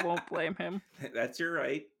 I won't blame him. That's your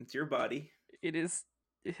right. It's your body. It is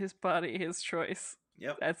his body, his choice.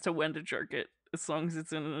 Yep. As to when to jerk it, as long as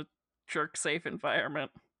it's in a jerk-safe environment.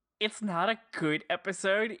 It's not a good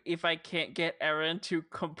episode if I can't get Erin to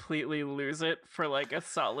completely lose it for a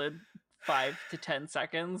solid 5 to 10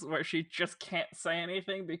 seconds where she just can't say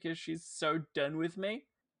anything because she's so done with me.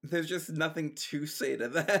 There's just nothing to say to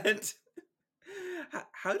that.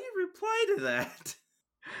 How do you reply to that?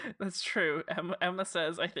 That's true. Emma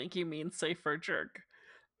says, I think you mean safe for jerk.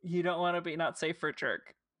 You don't want to be not safe for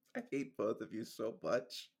jerk. I hate both of you so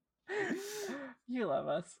much. You love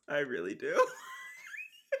us. I really do.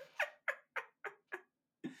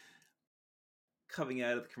 Coming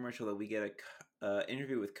out of the commercial, though, we get a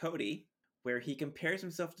interview with Cody where he compares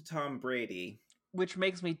himself to Tom Brady. Which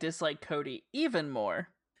makes me dislike Cody even more.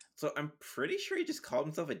 So I'm pretty sure he just called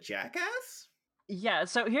himself a jackass? Yeah,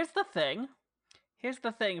 so here's the thing. Here's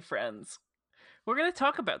the thing, friends. We're going to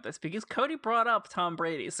talk about this because Cody brought up Tom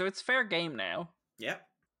Brady, so it's fair game now. Yep.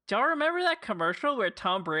 Do y'all remember that commercial where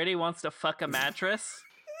Tom Brady wants to fuck a mattress?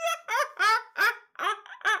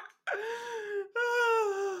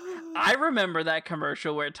 I remember that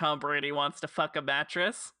commercial where Tom Brady wants to fuck a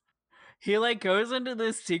mattress. He like goes into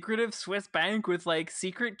this secretive Swiss bank with like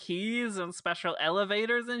secret keys and special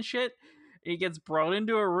elevators and shit. He gets brought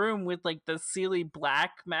into a room with like the Sealy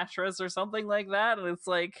Black mattress or something like that, and it's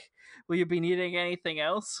like, will you be needing anything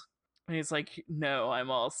else? And he's like, no,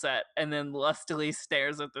 I'm all set. And then lustily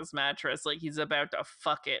stares at this mattress like he's about to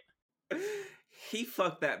fuck it. He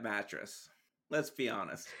fucked that mattress. Let's be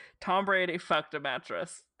honest. Tom Brady fucked a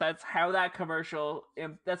mattress. That's how that commercial.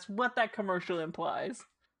 That's what that commercial implies.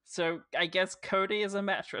 So I guess Cody is a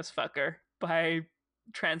mattress fucker by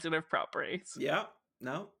transitive properties. Yeah,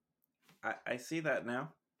 no, I see that now.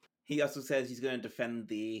 He also says he's going to defend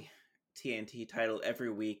the TNT title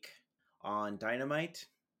every week on Dynamite,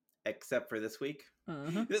 except for this week.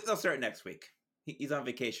 Mm-hmm. They'll start next week. He's on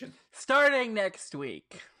vacation. Starting next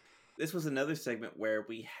week. This was another segment where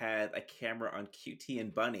we had a camera on QT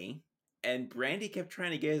and Bunny, and Brandy kept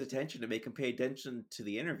trying to get his attention to make him pay attention to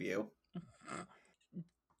the interview.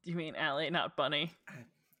 You mean Allie, not Bunny?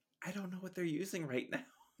 I don't know what they're using right now.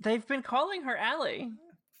 They've been calling her Allie.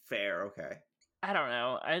 Fair, okay. I don't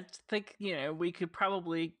know. I think, we could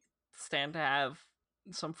probably stand to have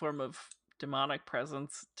some form of demonic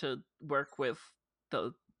presence to work with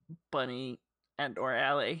the Bunny and or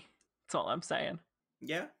Allie. That's all I'm saying.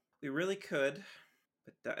 Yeah, we really could,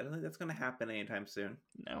 but I don't think that's going to happen anytime soon.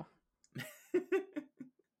 No.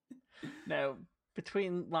 No,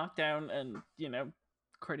 between lockdown and,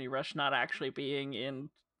 Courtney Rush not actually being in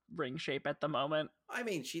ring shape at the moment. I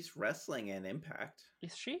mean, she's wrestling in Impact.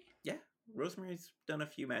 Is she? Yeah. Rosemary's done a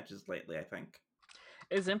few matches lately, I think.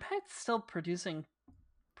 Is Impact still producing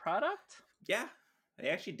product? Yeah. They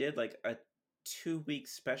actually did like a 2-week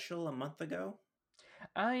special a month ago.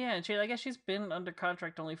 Oh, yeah. And I guess she's been under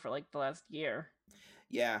contract only for like the last year.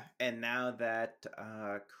 Yeah. And now that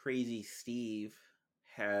Crazy Steve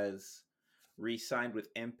has re-signed with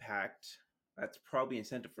Impact, that's probably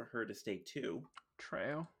incentive for her to stay too.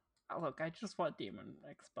 True. Oh, look, I just want Demon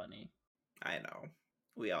X Bunny. I know.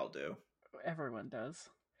 We all do. Everyone does.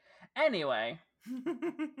 Anyway.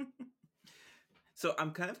 So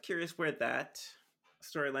I'm kind of curious where that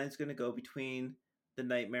storyline is going to go between the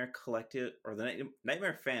Nightmare Collective or the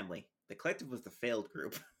Nightmare Family. The Collective was the failed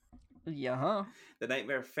group. Yeah. The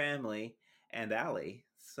Nightmare Family and Allie.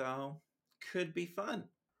 So could be fun.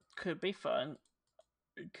 Could be fun.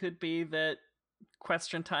 It could be that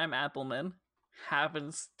Question Time Appleman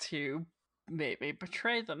happens to maybe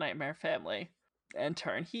betray the Nightmare Family and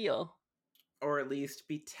turn heel. Or at least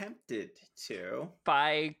be tempted to.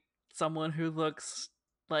 By someone who looks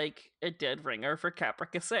like a dead ringer for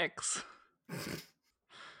Caprica 6.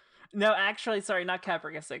 No, actually, sorry, not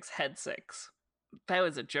Caprica 6, Head 6. That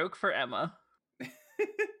was a joke for Emma.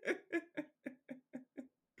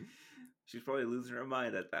 She's probably losing her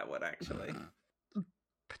mind at that one, actually.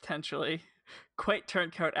 Potentially. Quite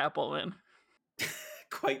Turncoat Appleman.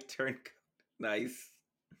 Quite Turncoat. Nice.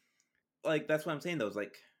 Like, that's what I'm saying, though. Is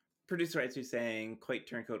like, producer rights are saying Quite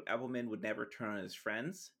Turncoat Appleman would never turn on his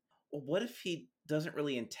friends. Well, what if he doesn't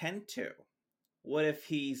really intend to? What if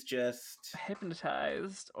he's just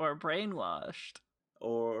hypnotized or brainwashed?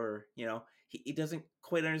 Or, he doesn't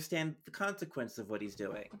quite understand the consequence of what he's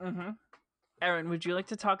doing. Mm-hmm. Aaron, would you like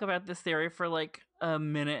to talk about this theory for like a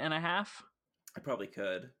minute and a half? I probably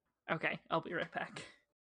could. Okay, I'll be right back.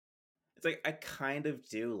 It's like, I kind of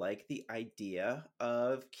do like the idea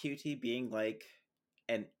of QT being like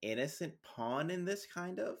an innocent pawn in this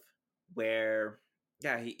kind of, where,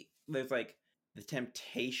 yeah, there's like the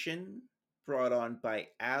temptation brought on by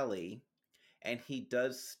Allie, and he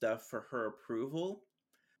does stuff for her approval,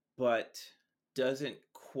 but doesn't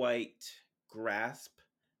quite grasp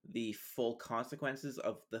the full consequences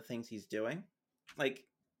of the things he's doing. Like,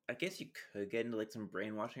 I guess you could get into like some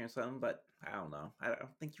brainwashing or something, but I don't know. I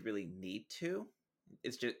don't think you really need to.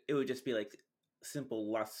 It would just be like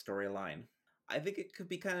simple lust storyline. I think it could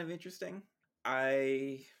be kind of interesting.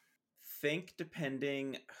 I think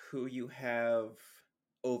depending who you have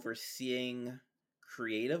overseeing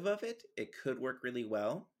creative of it, it could work really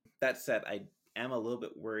well. That said, I am a little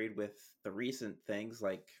bit worried with the recent things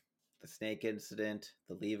like the Snake incident,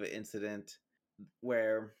 the Leva incident,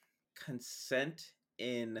 where consent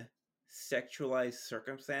in sexualized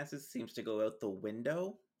circumstances seems to go out the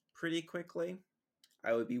window pretty quickly.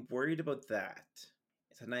 I would be worried about that.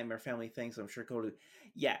 It's a Nightmare Family thing, so I'm sure Cody...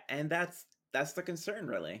 Yeah, and that's the concern,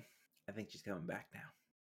 really. I think she's coming back now.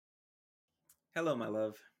 Hello, my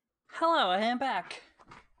love. Hello, I am back.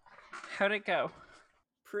 How'd it go?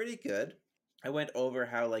 Pretty good. I went over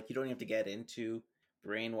how, like, you don't have to get into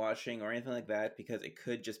brainwashing or anything like that because it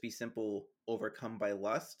could just be simple overcome by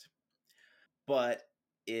lust. But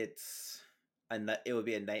it would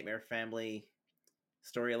be a Nightmare Family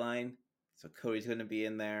storyline So Cody's going to be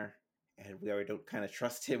in there, and we already don't kind of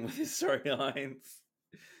trust him with his storylines.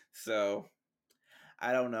 So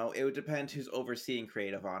I don't know. It would depend who's overseeing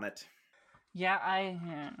creative on it. Yeah,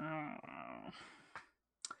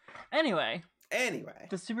 Anyway.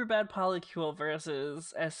 The Superbad Polycule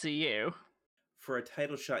versus SCU. For a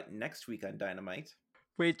title shot next week on Dynamite.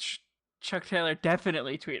 Which Chuck Taylor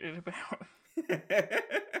definitely tweeted about.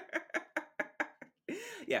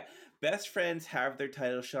 Yeah. Best Friends have their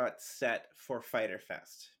title shot set for Fyter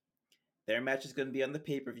Fest. Their match is going to be on the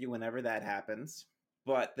pay-per-view whenever that happens.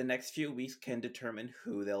 But the next few weeks can determine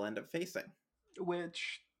who they'll end up facing.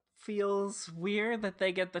 Which feels weird that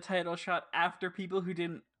they get the title shot after people who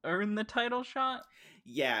didn't earn the title shot.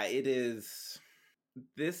 Yeah, it is.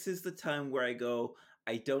 This is the time where I go,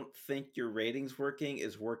 I don't think your ratings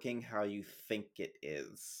is working how you think it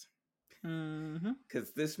is.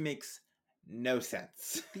 Because this makes no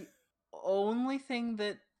sense. The only thing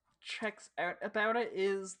that checks out about it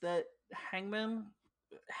is that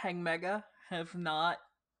Hangmega have not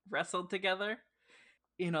wrestled together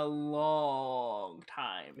in a long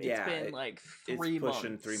time. It's been like 3 months. It's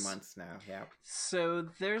pushing 3 months now, yeah. So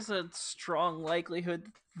there's a strong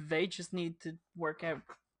likelihood they just need to work out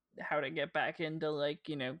how to get back into, like,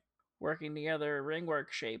 you know, working together ring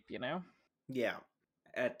work shape, you know? Yeah.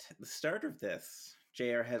 At the start of this,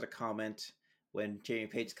 JR has a comment when Jamie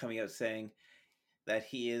Page is coming out saying that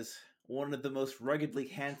he is one of the most ruggedly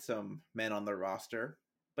handsome men on the roster,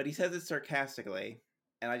 but he says it sarcastically,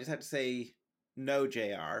 and I just have to say, no,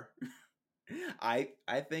 JR. I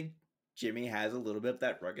think Jimmy has a little bit of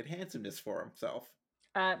that rugged handsomeness for himself.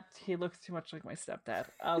 He looks too much like my stepdad.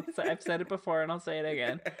 I've said it before and I'll say it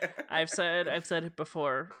again. I've said it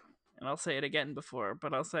before and I'll say it again before,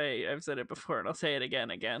 but I've said it before and I'll say it again.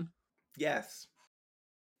 Yes.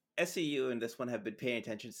 SCU and this one have been paying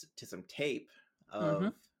attention to some tape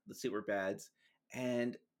of the Superbads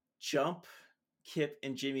and jump Kip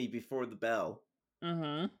and Jimmy before the bell.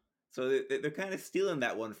 So they're kind of stealing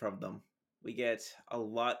that one from them. We get a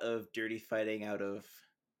lot of dirty fighting out of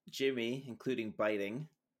Jimmy, including biting,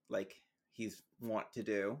 like he's wont to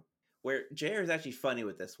do. Where JR is actually funny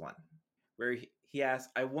with this one. Where he asks,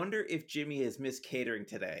 I wonder if Jimmy has missed catering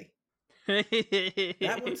today.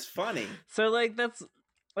 That one's funny. So, like, that's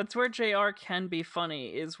where JR can be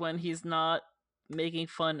funny, is when he's not making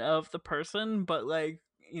fun of the person, but, like,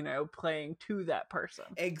 you know, playing to that person.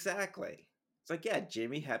 Exactly. It's like, yeah,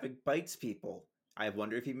 Jimmy having bites people. I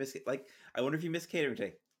wonder if he missed catering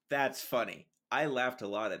today. That's funny. I laughed a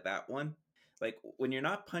lot at that one. Like, when you're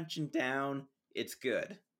not punching down, it's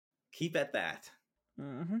good. Keep at that.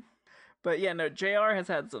 But yeah, no, JR has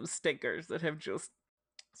had some stinkers that have just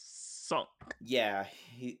sunk. Yeah,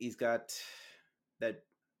 he's got that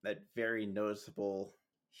very noticeable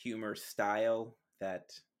humor style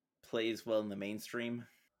that plays well in the mainstream.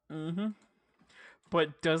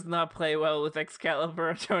 But does not play well with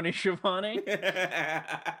Excalibur or Tony Schiavone.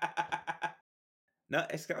 No,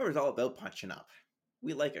 Excalibur's all about punching up.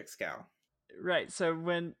 We like Excal. Right, so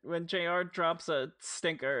when JR drops a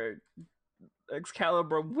stinker,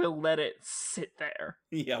 Excalibur will let it sit there.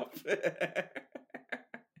 Yep.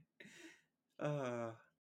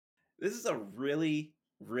 This is a really,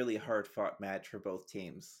 really hard-fought match for both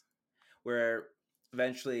teams, where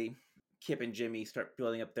eventually Kip and Jimmy start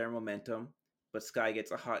building up their momentum, but Sky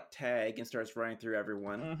gets a hot tag and starts running through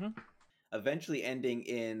everyone, eventually ending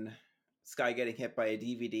in Sky getting hit by a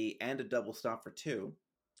DVD and a double stomp for 2.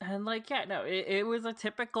 And, like, yeah, no, it was a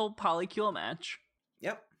typical Polycule match.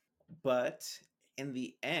 Yep. But in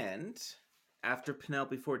the end, after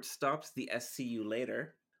Penelope Ford stops the SCU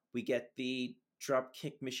later, we get the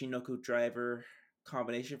dropkick Michinoku driver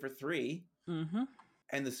combination for 3.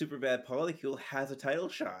 And the Superbad Polycule has a title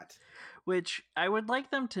shot. Which I would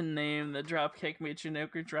like them to name the dropkick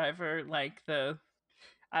Michinoku driver like the,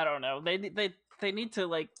 I don't know. They need to,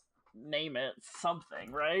 like, name it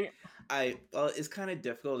something, right? It's kind of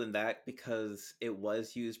difficult in that because it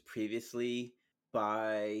was used previously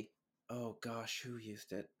by, oh gosh, who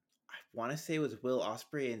used it? I want to say it was Will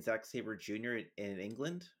Ospreay and Zack Sabre Jr. in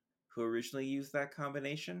England who originally used that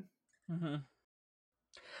combination.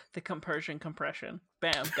 The compersion compression.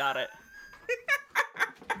 Bam, got it.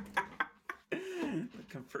 The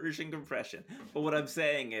compersion compression. But what I'm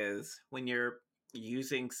saying is, when you're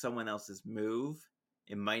using someone else's move,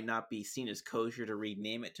 it might not be seen as kosher to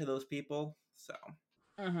rename it to those people. So.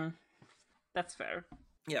 That's fair.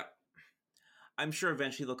 Yeah. I'm sure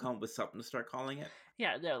eventually they'll come up with something to start calling it.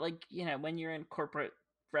 Yeah, no, like, you know, when you're in corporate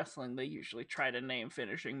wrestling, they usually try to name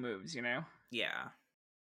finishing moves, you know? Yeah.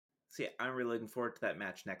 So yeah, I'm really looking forward to that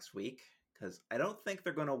match next week, because I don't think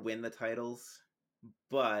they're going to win the titles,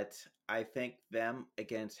 but I think them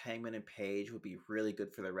against Hangman and Page would be really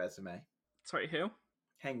good for their resume. Sorry, who?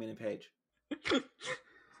 Hangman and Page.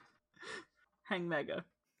 Hang Mega.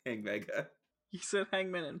 Hang Mega. You said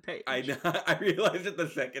Hangman and Page. I know. I realized it the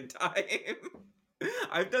second time.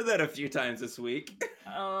 I've done that a few times this week.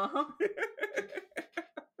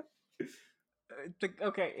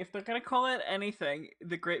 Okay, if they're gonna call it anything,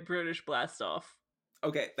 the Great British Blast Off.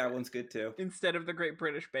 Okay, that one's good too. Instead of the Great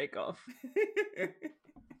British Bake Off.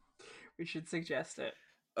 We should suggest it.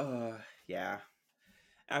 Yeah.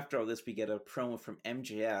 After all this, we get a promo from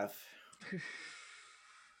MJF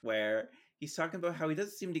where he's talking about how he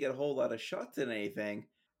doesn't seem to get a whole lot of shots in anything.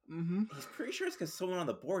 Mm-hmm. He's pretty sure it's because someone on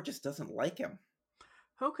the board just doesn't like him.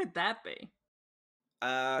 Who could that be?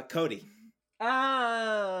 Cody.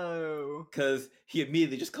 Oh! Because he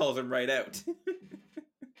immediately just calls him right out.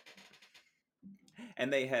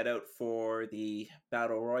 And they head out for the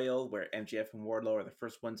Battle Royal, where MJF and Wardlow are the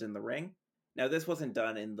first ones in the ring. Now, this wasn't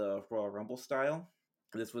done in the Royal Rumble style.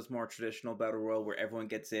 This was more traditional Battle Royal, where everyone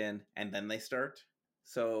gets in and then they start.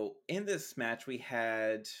 So, in this match, we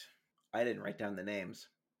had... I didn't write down the names.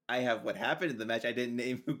 I have what happened in the match. I didn't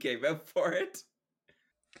name who came out for it.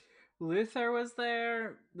 Luther was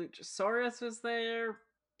there. Luchasaurus was there.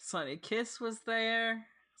 Sonny Kiss was there.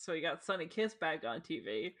 So we got Sonny Kiss back on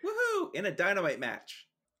TV. Woohoo! In a Dynamite match.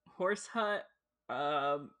 Horse Hut,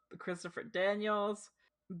 Christopher Daniels,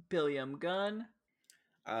 Billiam Gunn.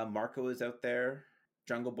 Marco was out there.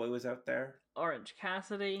 Jungle Boy was out there. Orange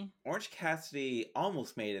Cassidy. Orange Cassidy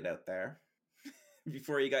almost made it out there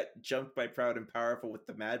before he got jumped by Proud and Powerful with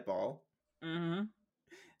the Mad Ball. Mm-hmm.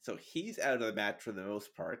 So he's out of the match for the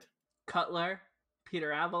most part. Cutler,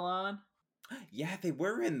 Peter Avalon. Yeah, they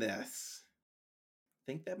were in this.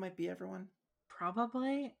 Think that might be everyone?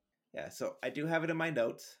 Probably. Yeah, so I do have it in my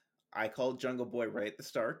notes. I called Jungle Boy right at the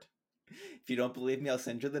start. If you don't believe me, I'll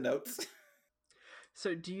send you the notes.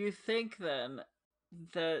 So do you think then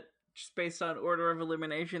that just based on order of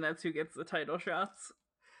elimination, that's who gets the title shots?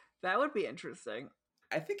 That would be interesting.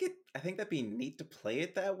 I think that'd be neat to play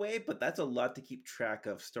it that way, but that's a lot to keep track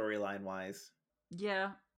of storyline wise.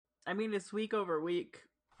 Yeah. I mean, it's week over week.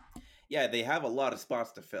 Yeah, they have a lot of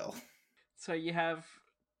spots to fill. So you have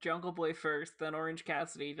Jungle Boy first, then Orange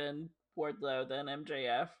Cassidy, then Wardlow, then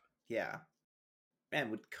MJF. Yeah. Man,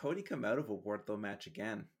 would Cody come out of a Wardlow match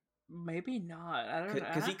again? Maybe not. I don't know.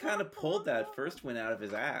 Because he kind of pulled that first win out of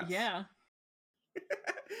his ass. Yeah.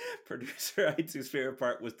 Producer Aitsu's favorite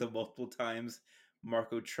part was the multiple times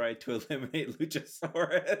Marco tried to eliminate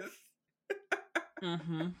Luchasaurus.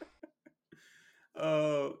 Mm-hmm.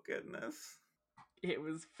 Oh, goodness. It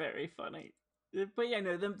was very funny. But yeah,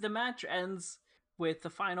 no, the match ends with the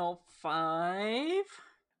final 5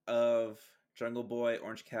 of Jungle Boy,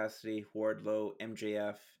 Orange Cassidy, Wardlow,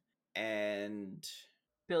 MJF, and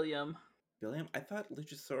Billiam. Billiam? I thought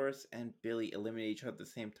Luchasaurus and Billy eliminated each other at the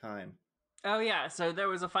same time. Oh yeah, so there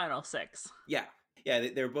was a final 6. Yeah. Yeah,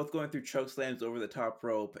 they were both going through choke slams over the top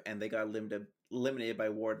rope, and they got eliminated by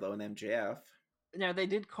Wardlow and MJF. Now, they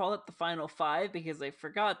did call it the final 5 because they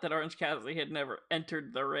forgot that Orange Cassidy had never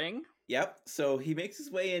entered the ring. Yep, so he makes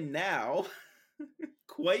his way in now,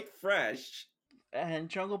 quite fresh. And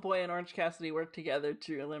Jungle Boy and Orange Cassidy work together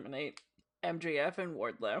to eliminate MJF and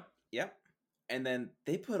Wardlow. Yep, and then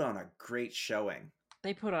they put on a great showing.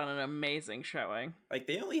 They put on an amazing showing. Like,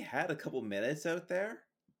 they only had a couple minutes out there,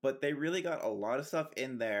 but they really got a lot of stuff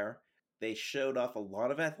in there. They showed off a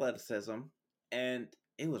lot of athleticism, and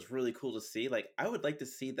it was really cool to see. Like, I would like to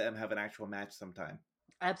see them have an actual match sometime.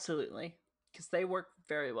 Absolutely. Because they work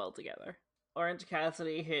very well together. Orange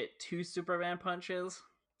Cassidy hit 2 Superman punches,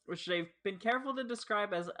 which they've been careful to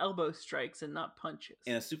describe as elbow strikes and not punches.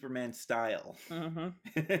 In a Superman style. Mm-hmm.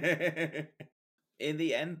 In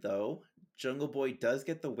the end, though, Jungle Boy does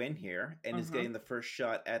get the win here and is getting the first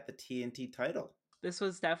shot at the TNT title. This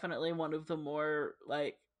was definitely one of the more,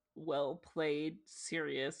 like, well-played,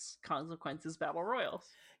 serious Consequences Battle Royals.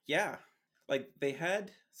 Yeah. Like, they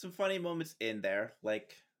had some funny moments in there,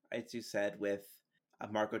 like Aitsu said, with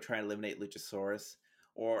Marco trying to eliminate Luchasaurus,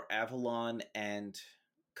 or Avalon and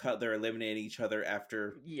Cutler eliminating each other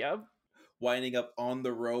after winding up on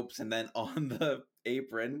the ropes and then on the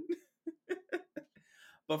apron.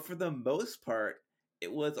 But for the most part,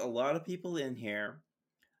 it was a lot of people in here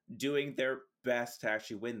doing their best to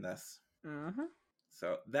actually win this. Mm-hmm.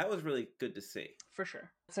 So that was really good to see. For sure.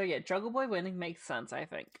 So yeah, Jungle Boy winning makes sense, I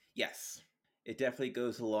think. Yes. It definitely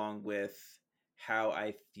goes along with how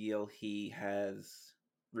I feel he has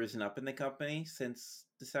risen up in the company since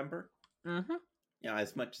December. Mm-hmm. You know,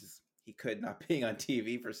 as much as he could not being on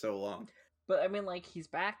TV for so long. But I mean, like, he's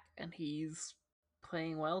back and he's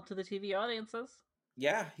playing well to the TV audiences.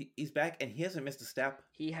 Yeah, he's back, and he hasn't missed a step.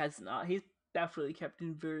 He has not. He's definitely kept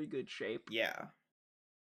in very good shape. Yeah.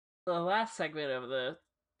 The last segment of the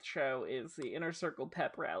show is the Inner Circle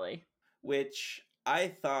pep rally, which I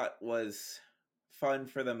thought was fun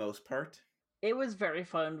for the most part. It was very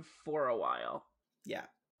fun for a while. Yeah.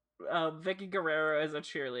 Vicky Guerrero is a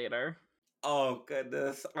cheerleader. Oh,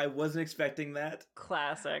 goodness. I wasn't expecting that.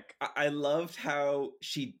 Classic. I loved how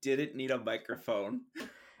she didn't need a microphone.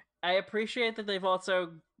 I appreciate that they've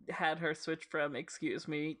also had her switch from "excuse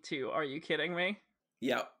me" to "are you kidding me?"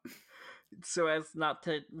 Yep. So as not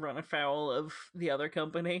to run afoul of the other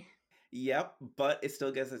company. Yep, but it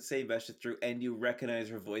still gets that same message through, and you recognize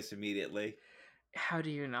her voice immediately. How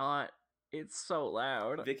do you not? It's so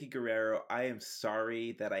loud. Vicky Guerrero, I am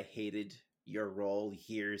sorry that I hated your role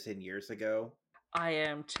years and years ago. I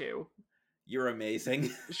am too. You're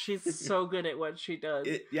amazing. She's so good at what she does.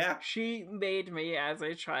 Yeah. She made me, as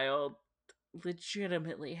a child,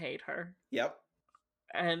 legitimately hate her. Yep.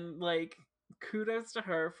 And, like, kudos to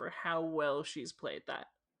her for how well she's played that.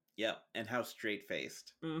 Yep, and how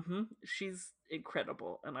straight-faced. Mm-hmm. She's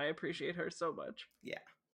incredible, and I appreciate her so much. Yeah.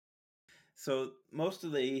 So most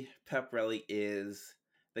of the pep rally is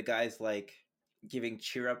the guys, like, giving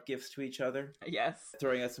cheer-up gifts to each other. Yes.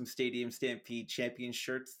 Throwing out some Stadium Stampede champion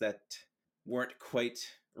shirts that weren't quite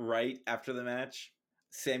right after the match.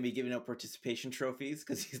 Sammy giving out participation trophies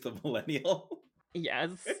because he's the millennial. Yes.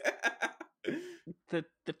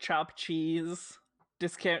 the chopped cheese,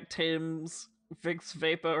 discount Tim's, Vicks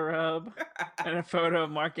Vapor Rub, and a photo of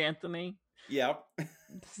Mark Anthony. Yep.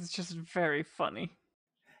 This is just very funny.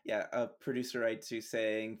 Yeah, producer Aitsu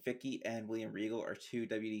saying Vicky and William Regal are two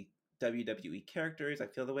WWE characters. I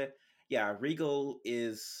feel the way. Yeah, Regal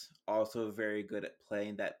is also very good at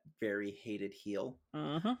playing that very hated heel.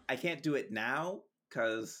 Mm-hmm. I can't do it now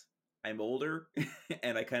because I'm older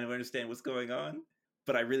and I kind of understand what's going on,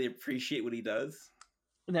 but I really appreciate what he does.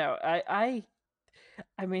 No, I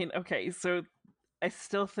mean, okay, so I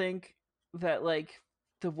still think that, like,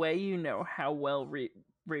 the way you know how well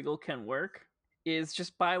Regal can work is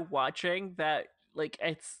just by watching that, like,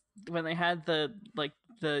 it's when they had the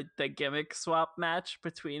gimmick swap match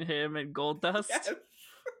between him and Goldust. Yes.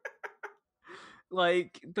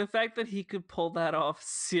 Like, the fact that he could pull that off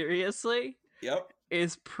seriously, yep,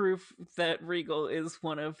 is proof that Regal is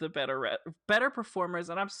one of the better performers,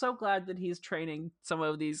 and I'm so glad that he's training some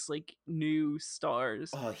of these, like, new stars.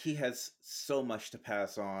 Oh, he has so much to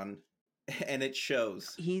pass on, and it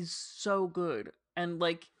shows. He's so good, and,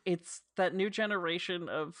 like, it's that new generation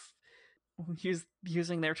of,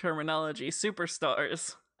 using their terminology,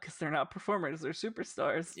 superstars, because they're not performers, they're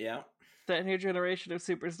superstars. Yeah. That new generation of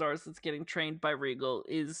superstars that's getting trained by Regal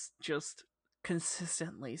is just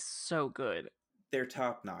consistently so good. They're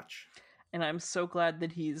top notch. And I'm so glad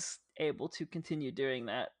that he's able to continue doing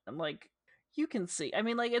that. And, like, you can see, I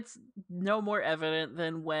mean, like, it's no more evident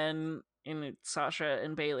than when Sasha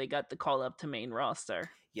and Bayley got the call up to main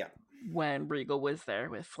roster. Yeah. When Regal was there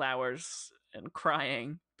with flowers and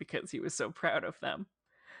crying because he was so proud of them.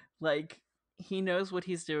 Like, he knows what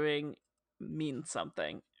he's doing means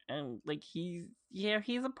something. And, like, he's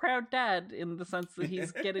a proud dad in the sense that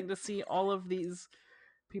he's getting to see all of these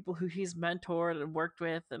people who he's mentored and worked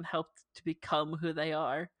with and helped to become who they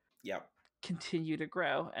are. Yep. Continue to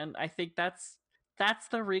grow. And I think that's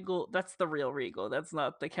the Regal, that's the real Regal. That's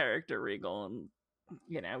not the character Regal. And,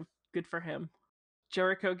 you know, good for him.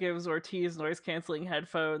 Jericho gives Ortiz noise-canceling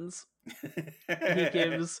headphones. He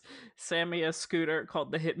gives Sammy a scooter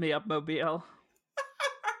called the Hit Me Up Mobile.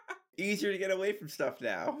 Easier to get away from stuff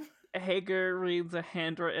now. Hager reads a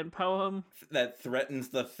handwritten poem that threatens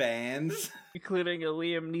the fans, including a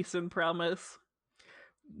Liam Neeson promise,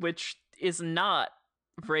 which is not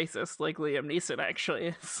racist like Liam Neeson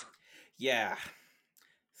actually is. Yeah.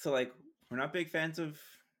 So, like, we're not big fans of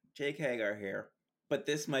Jake Hager here, but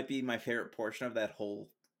this might be my favorite portion of that whole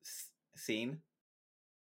scene.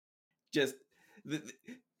 Just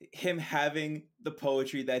him having the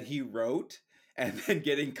poetry that he wrote and then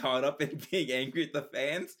getting caught up in being angry at the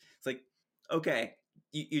fans. It's like, okay,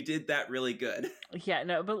 you did that really good. Yeah,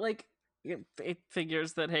 no, but, like, it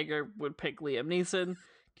figures that Hager would pick Liam Neeson,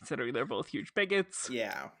 considering they're both huge bigots.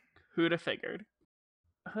 Yeah. Who'd have figured?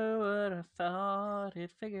 Who would have thought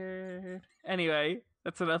it figured? Anyway,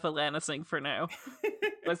 that's enough Atlanta Sing for now.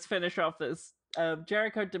 Let's finish off this.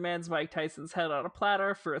 Jericho demands Mike Tyson's head on a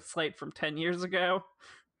platter for a slight from 10 years ago.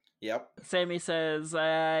 Yep. Sammy says,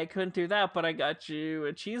 I couldn't do that, but I got you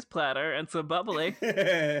a cheese platter and some bubbly.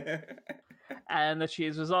 And the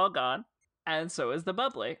cheese was all gone. And so is the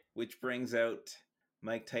bubbly. Which brings out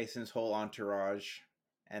Mike Tyson's whole entourage.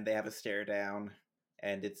 And they have a stare down.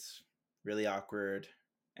 And it's Really awkward.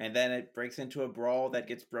 And then it breaks into a brawl that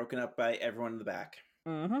gets broken up by everyone in the back.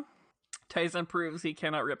 Mm-hmm. Tyson proves he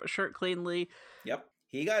cannot rip a shirt cleanly. Yep.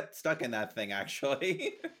 He got stuck in that thing,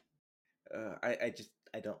 actually. I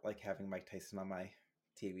don't like having Mike Tyson on my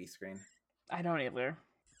TV screen. I don't either.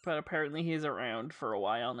 But apparently he's around for a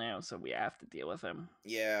while now, so we have to deal with him.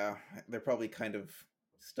 Yeah, they're probably kind of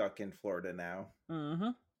stuck in Florida now. Mm-hmm.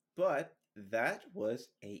 But that was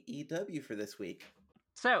AEW for this week.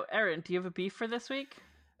 So, Aaron, do you have a beef for this week?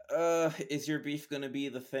 Is your beef gonna be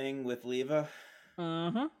the thing with Leva?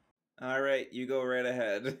 Mm-hmm. All right, you go right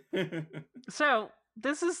ahead. So,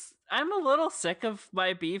 I'm a little sick of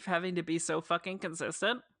my beef having to be so fucking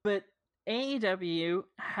consistent, but AEW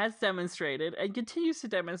has demonstrated and continues to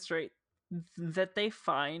demonstrate that they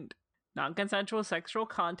find non-consensual sexual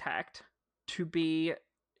contact to be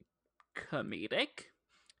comedic,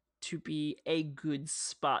 to be a good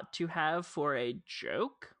spot to have for a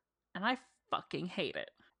joke, and I fucking hate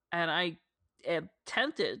it. And I am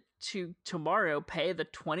tempted to tomorrow pay the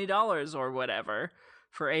 $20 or whatever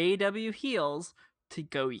for AEW heels to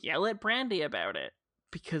go yell at Brandy about it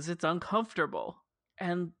because it's uncomfortable.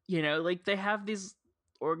 And, like, they have these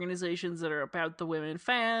organizations that are about the women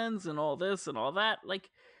fans and all this and all that. Like,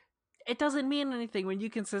 it doesn't mean anything when you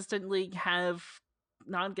consistently have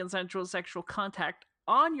non-consensual sexual contact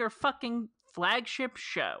on your fucking flagship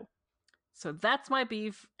show. So that's my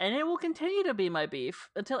beef, and it will continue to be my beef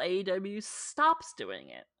until AEW stops doing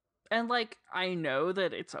it. And, like, I know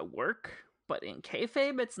that it's a work, but in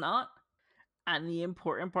kayfabe it's not. And the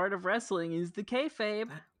important part of wrestling is the kayfabe.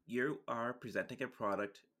 You are presenting a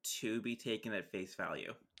product to be taken at face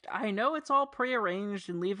value. I know it's all prearranged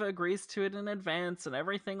and Leva agrees to it in advance and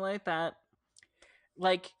everything like that.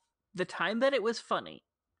 Like, the time that it was funny,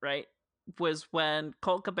 right, was when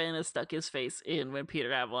Colt Cabana stuck his face in when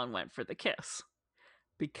Peter Avalon went for the kiss.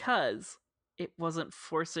 Because it wasn't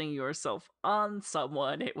forcing yourself on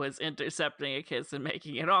someone, it was intercepting a kiss and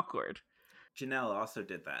making it awkward. Janelle also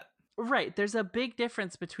did that. Right, there's a big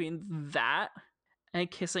difference between that and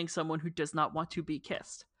kissing someone who does not want to be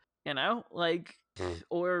kissed. Like,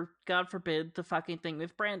 or, God forbid, the fucking thing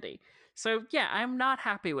with Brandy. So, yeah, I'm not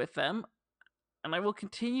happy with them, and I will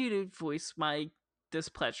continue to voice my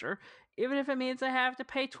displeasure, even if it means I have to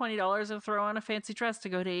pay $20 and throw on a fancy dress to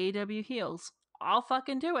go to AEW heels. I'll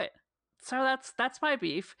fucking do it. So that's my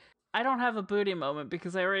beef. I don't have a booty moment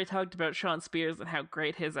because I already talked about Sean Spears and how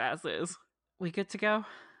great his ass is. We good to go?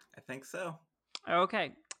 I think so.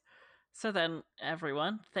 Okay. So then,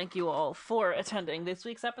 everyone, thank you all for attending this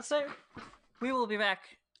week's episode. We will be back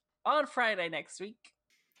on Friday next week.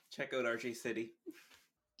 Check out RJ City.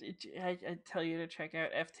 I tell you to check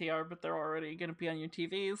out FTR, but they're already going to be on your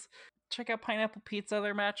TVs. Check out Pineapple Pizza,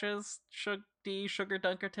 their matches. Sugar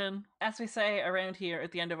Dunkerton. As we say around here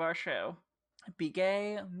at the end of our show, be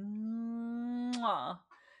gay, mwah,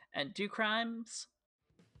 and do crimes,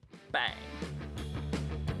 bang.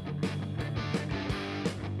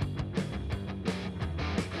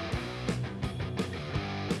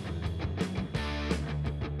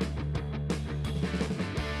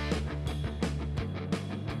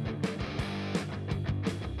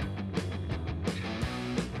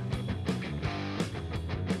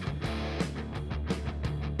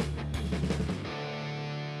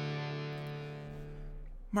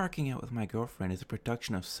 Marking Out with My Girlfriend is a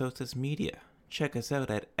production of Soses Media. Check us out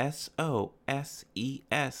at SOSES.ca.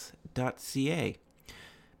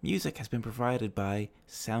 Music has been provided by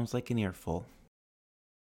Sounds Like an Earful.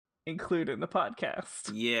 Include in the podcast.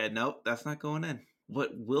 Yeah, nope, that's not going in.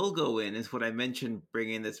 What will go in is what I mentioned,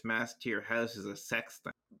 bringing this mask to your house is a sex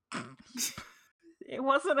thing. It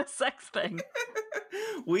wasn't a sex thing.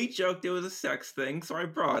 We joked it was a sex thing, so I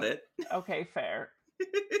brought it. Okay, fair.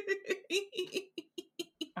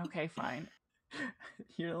 Okay, fine.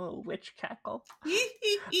 Your little witch cackle.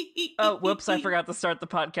 Oh, whoops, I forgot to start the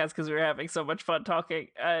podcast because we were having so much fun talking.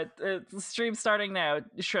 The stream's starting now.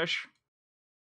 Shush.